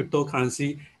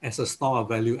cryptocurrency as a store of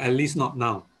value, at least not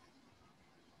now.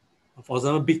 For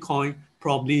example, Bitcoin,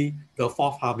 probably the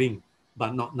fourth halving,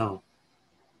 but not now.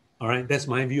 All right, that's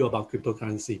my view about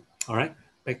cryptocurrency. All right,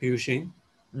 back to you, Shane.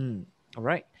 All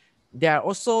right. There are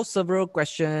also several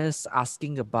questions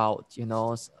asking about,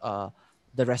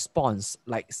 the response.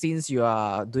 Like since you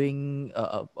are doing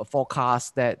a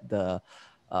forecast that the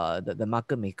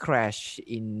market may crash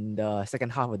in the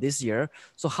second half of this year,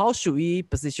 so how should we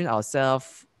position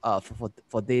ourselves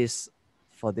for this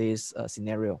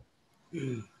scenario?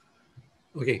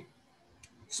 Okay,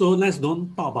 so let's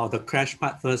don't talk about the crash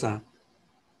part first.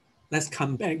 Let's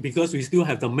come back because we still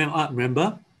have the melt up,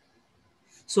 remember?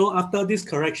 So after this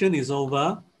correction is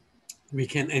over, we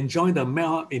can enjoy the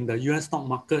melt up in the US stock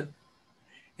market.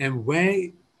 And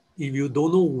if you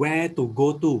don't know where to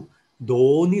go to,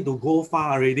 don't need to go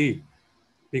far already,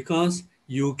 because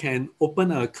you can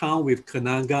open an account with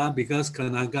Kanaga because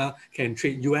Kanaga can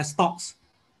trade US stocks.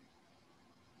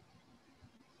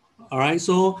 All right,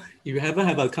 so if you haven't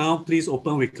have an account, please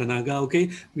open with Kanaga, okay?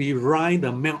 We ride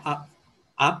the melt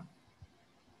up.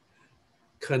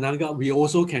 Kanaga, we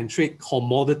also can trade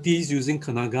commodities using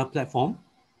Kanaga platform.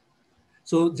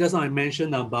 So just like I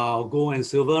mentioned about gold and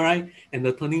silver, right? And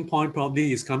the turning point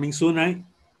probably is coming soon, right?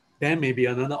 There may be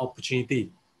another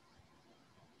opportunity.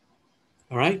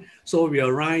 All right, so we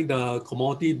will ride the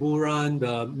commodity bull run,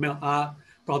 the melt up,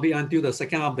 probably until the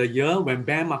second half of the year. When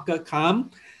bear market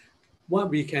come, what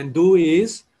we can do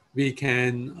is we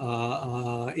can,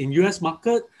 in US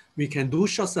market, we can do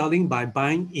short selling by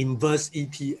buying inverse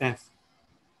ETF.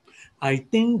 I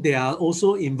think there are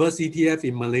also inverse ETF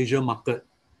in Malaysia market.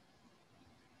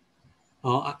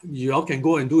 You all can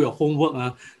go and do your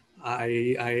homework. I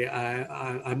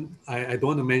don't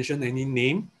want to mention any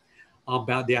name,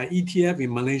 but there are ETF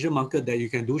in Malaysia market that you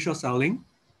can do short selling.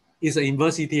 It's an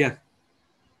inverse ETF.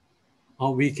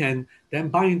 Or we can then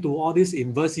buy into all these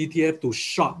inverse ETF to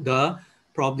short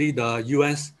probably the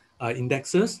US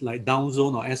indexes like Dow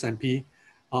Jones or S&P.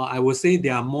 I would say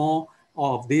there are more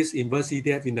of these inverse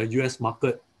ETF in the US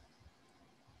market,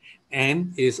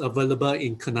 and is available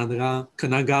in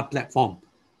Kanaga platform.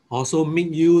 Also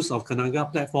make use of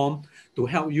Kanaga platform to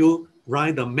help you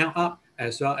ride the melt up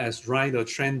as well as ride the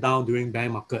trend down during bear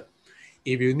market.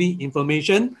 If you need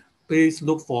information, please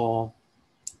look for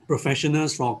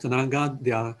professionals from Kanaga,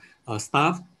 their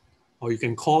staff, or you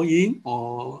can call in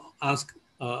or ask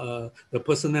the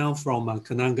personnel from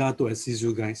Kanaga to assist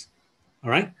you guys. All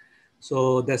right.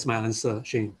 So that's my answer,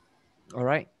 Shane. All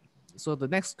right. So the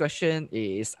next question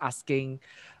is asking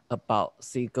about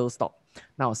cyclical stock.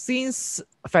 Now, since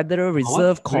Federal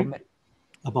Reserve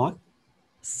About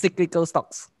cyclical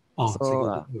stocks. Oh,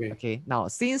 So, okay. okay. Now,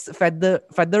 since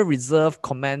Federal Reserve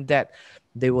comment that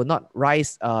they will not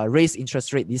raise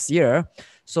interest rate this year,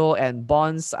 so and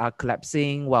bonds are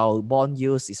collapsing while bond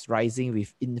yields is rising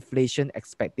with inflation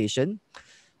expectation.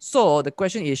 So the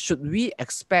question is, should we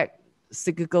expect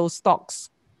cyclical stocks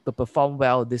to perform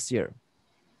well this year?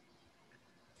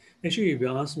 Actually, if you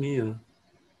ask me,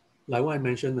 like what I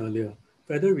mentioned earlier,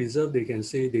 Federal Reserve, they can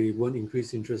say they won't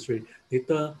increase interest rate.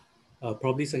 Later,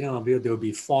 probably second half of the year, they'll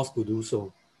be forced to do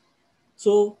so.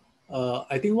 So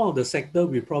I think one of the sector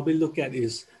we probably look at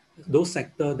is those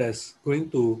sector that's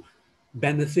going to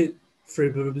benefit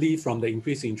favorably from the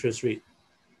increased interest rate.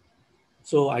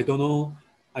 So I don't know.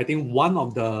 I think one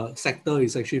of the sector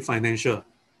is actually financial,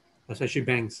 especially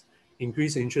banks.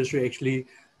 Increase interest rate actually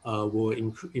will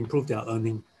improve their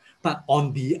earning. But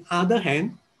on the other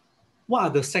hand, what are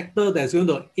the sector that's going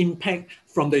to impact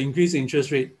from the increased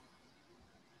interest rate?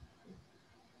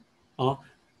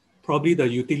 Probably the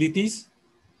utilities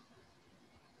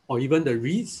or even the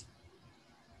REITs.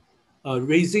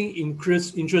 Raising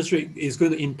interest rate is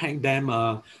going to impact them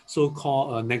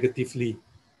so-called negatively.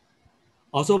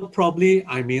 Also, probably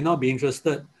I may not be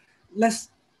interested. Let's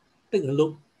take a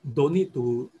look. Don't need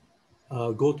to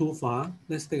go too far.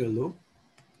 Let's take a look.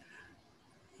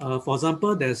 For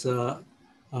example, there's a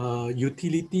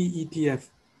utility ETF.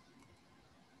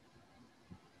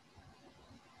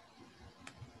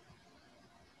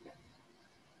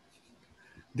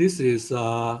 This is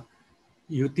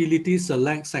utility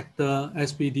select sector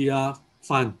SPDR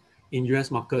fund in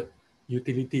US market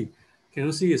utility. Can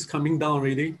you see it's coming down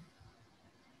already?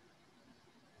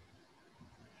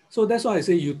 So that's why I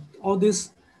say all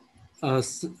this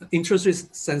interest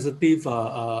rate sensitive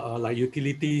like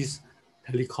utilities,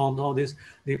 telecom, all this,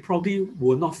 they probably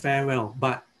will not fare well.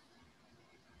 But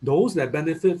those that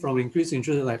benefit from increased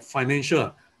interest like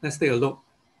financial, let's take a look.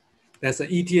 There's an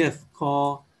ETF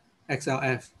called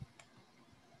XLF.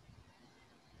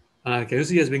 Can you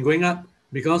see it's been going up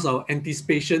because of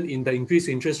anticipation in the increased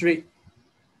interest rate?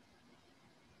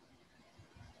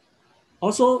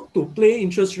 Also, to play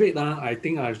interest rate, I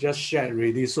think I've just shared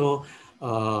already. So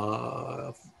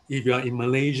if you are in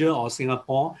Malaysia or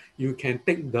Singapore, you can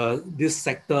take this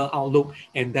sector outlook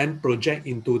and then project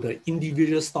into the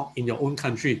individual stock in your own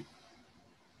country.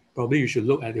 Probably you should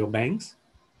look at your banks,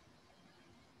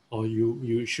 or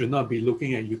you should not be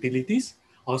looking at utilities.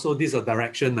 Also, this is a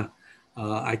direction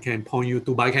I can point you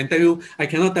to, but I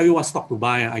cannot tell you what stock to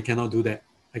buy. I cannot do that.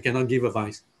 I cannot give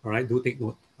advice. All right, do take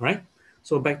note. All right.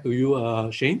 So back to you,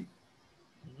 Shane.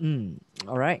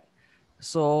 All right.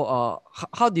 So,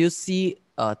 how do you see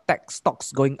tech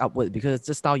stocks going upward? Because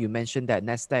just now you mentioned that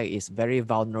Nasdaq is very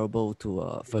vulnerable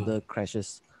to further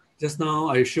crashes. Just now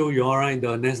I show you all right,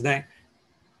 the Nasdaq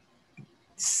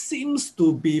seems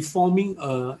to be forming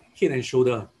a head and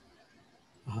shoulder.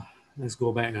 Let's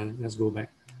go back. Let's go back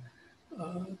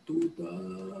to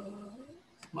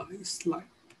my slide.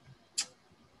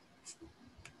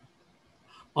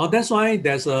 That's why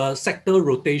there's a sector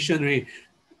rotation. Right?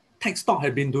 Tech stock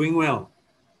have been doing well.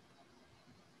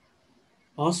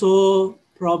 Also,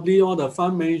 probably all the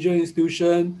fund manager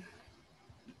institution,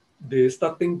 they're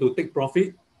starting to take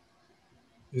profit.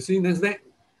 You see Nasdaq?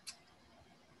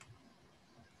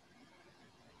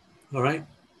 All right,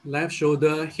 left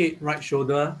shoulder, head, right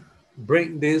shoulder,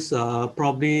 break this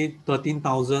probably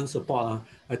 13,000 support.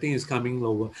 I think it's coming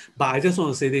lower. But I just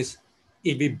want to say this.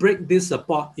 If we break this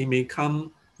support, it may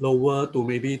come lower to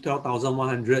maybe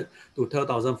 12,100 to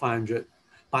 12,500.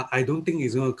 But I don't think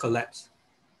it's going to collapse.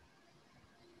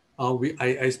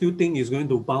 I still think it's going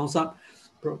to bounce up,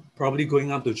 probably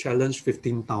going up to challenge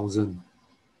 15,000.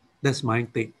 That's my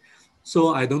take.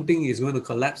 So I don't think it's going to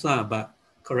collapse, but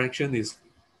correction is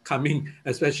coming,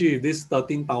 especially if this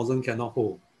 13,000 cannot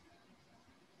hold.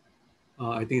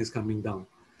 I think it's coming down.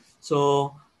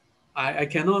 So I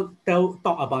cannot talk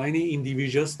about any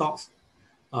individual stocks,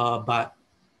 but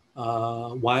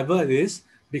whatever it is,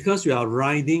 because we are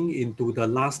riding into the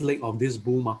last leg of this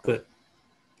bull market,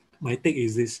 my take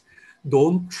is this: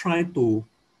 don't try to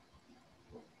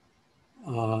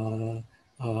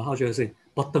how should I say,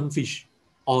 bottom fish,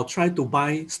 or try to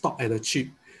buy stock at a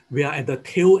cheap. We are at the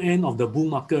tail end of the bull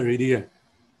market already.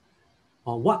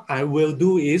 What I will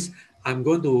do is I'm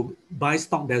going to buy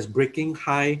stock that's breaking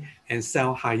high and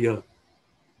sell higher.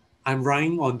 I'm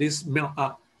riding on this melt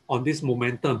up, on this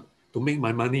momentum to make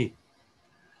my money.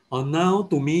 Now,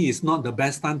 to me, it's not the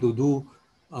best time to do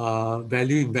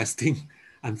value investing,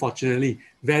 unfortunately.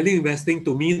 Value investing,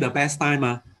 to me, the best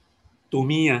time to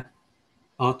me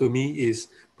is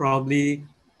probably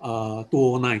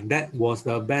 2009. That was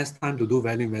the best time to do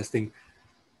value investing.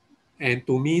 And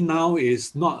to me now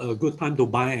is not a good time to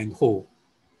buy and hold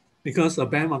because a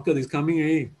bear market is coming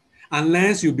in.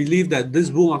 Unless you believe that this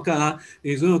bull market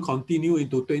is going to continue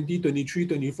into 2023,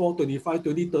 24, 25,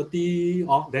 2030,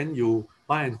 then you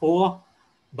buy and hold.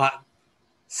 But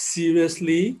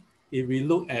seriously, if we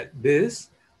look at this,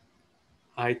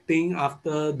 I think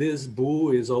after this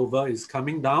bull is over, it's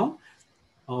coming down,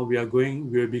 we'll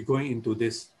be going into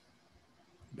this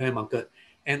bear market.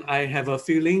 And I have a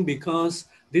feeling because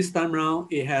this time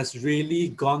around, it has really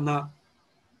gone up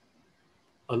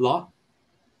a lot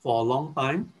for a long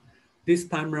time. This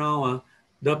time around,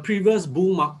 the previous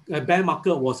bear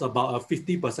market was about a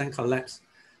 50% collapse.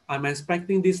 I'm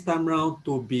expecting this time around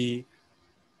to be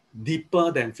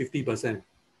deeper than 50%.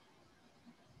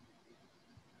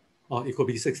 Or it could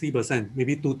be 60%,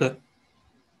 maybe two-thirds.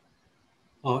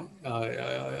 All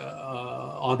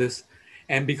this.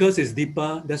 And because it's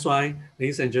deeper, that's why,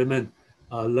 ladies and gentlemen,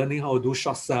 learning how to do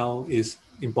short sell is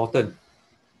important.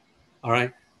 All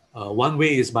right. One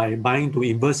way is by buying to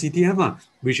inverse ETF,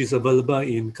 which is available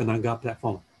in Kanaga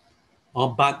platform.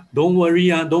 But don't worry,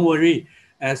 don't worry.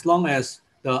 As long as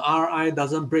the RI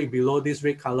doesn't break below this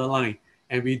red color line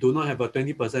and we do not have a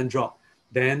 20% drop,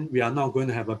 then we are not going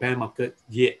to have a bear market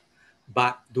yet.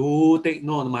 But do take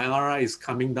note, my RI is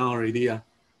coming down already.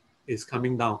 It's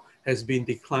coming down, has been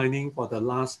declining for the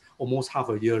last almost half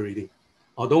a year already.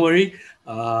 Don't worry,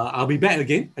 I'll be back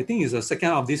again. I think it's the second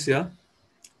half of this year.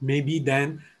 Maybe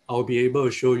then I'll be able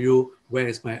to show you where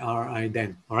is my RI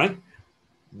then. All right?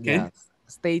 Yeah.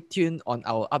 Stay tuned on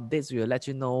our updates. We'll let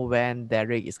you know when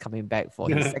Derick is coming back for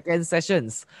his second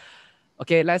sessions.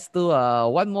 Okay, let's do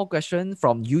one more question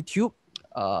from YouTube.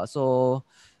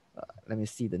 Let me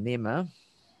see the name.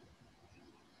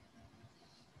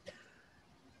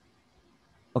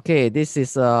 Okay, this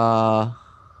is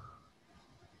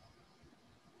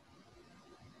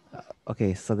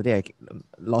okay, suddenly I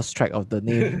lost track of the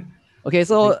name. Okay,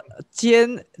 so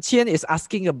Qian is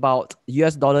asking about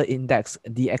US dollar index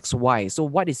DXY. So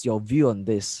what is your view on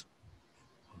this?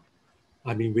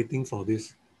 I've been waiting for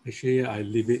this. Actually, I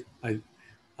leave it.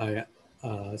 I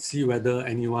see whether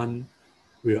anyone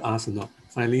will ask or not.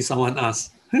 Finally, someone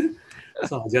asked.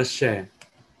 So I'll just share.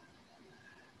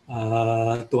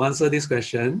 To answer this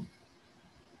question,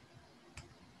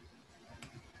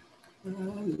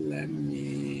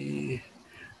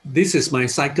 this is my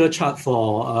cycle chart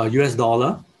for US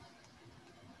dollar.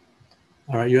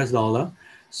 All right, US dollar.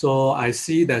 So I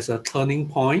see there's a turning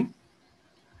point,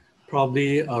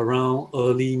 probably around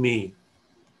early May.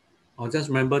 I'll just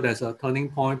remember there's a turning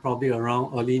point probably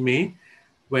around early May.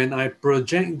 When I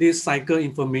project this cycle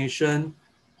information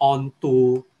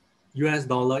onto US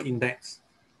dollar index,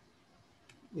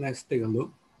 let's take a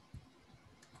look.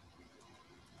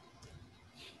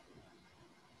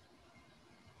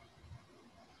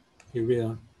 Here we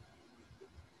are.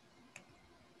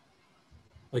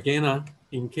 Again,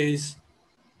 in case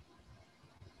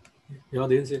you all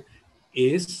didn't see,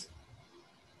 is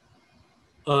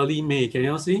early May. Can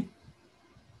you all see?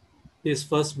 This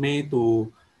 1st May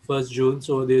to 1st June.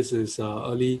 So this is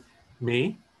early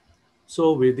May.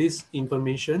 So with this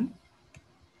information,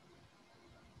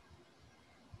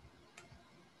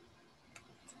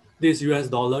 this US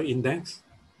dollar index,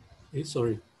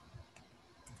 sorry,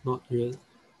 not US,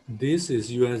 this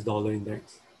is US dollar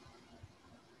index.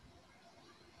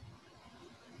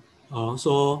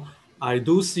 So I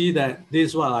do see that this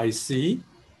is what I see.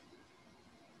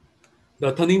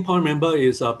 The turning point, remember,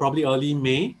 is probably early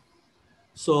May.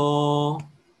 So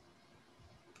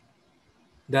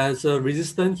there's a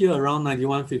resistance here around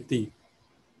 91.50.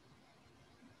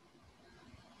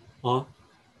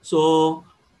 So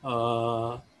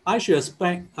I should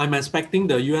expect, I'm expecting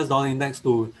the US dollar index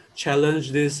to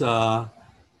challenge this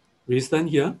resistance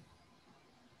here.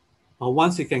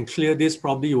 Once it can clear this,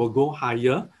 probably it will go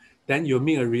higher. Then you'll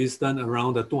meet a resistance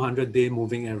around the 200-day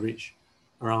moving average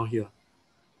around here.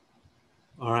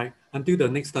 All right, until the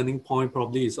next turning point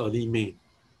probably is early May.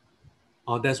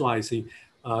 That's what I see.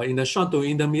 In the short to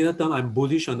intermediate term, I'm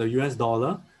bullish on the US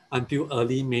dollar until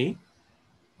early May.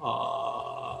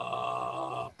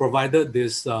 Provided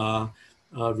this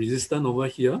resistance over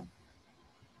here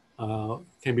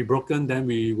can be broken, then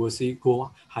we will see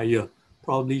go higher.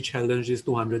 Probably challenge this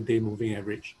 200-day moving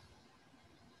average.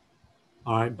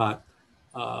 All right, but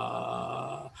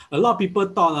a lot of people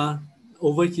thought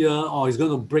over here, it's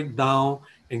going to break down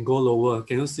and go lower.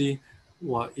 Can you see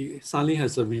what it suddenly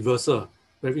has a reversal?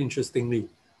 Very interestingly.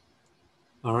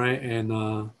 All right,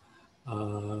 and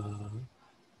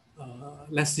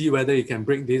let's see whether it can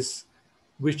break this,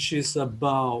 which is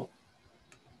about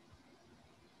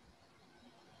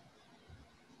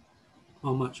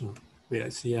how much? Wait, I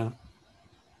see.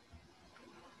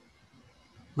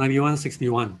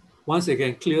 91.61. Once it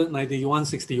can clear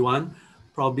 91.61,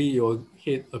 probably it will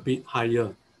hit a bit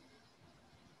higher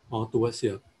or towards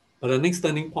here. But the next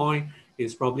turning point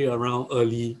is probably around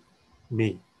early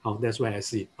May. Oh, that's where I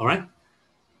see. All right.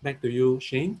 Back to you,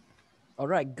 Shane. All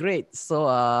right, great. So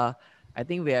I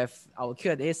think we have our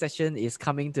Q&A session is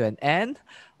coming to an end.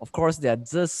 Of course, there are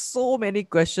just so many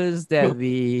questions that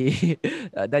we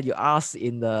that you asked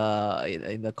in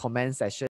the comment section.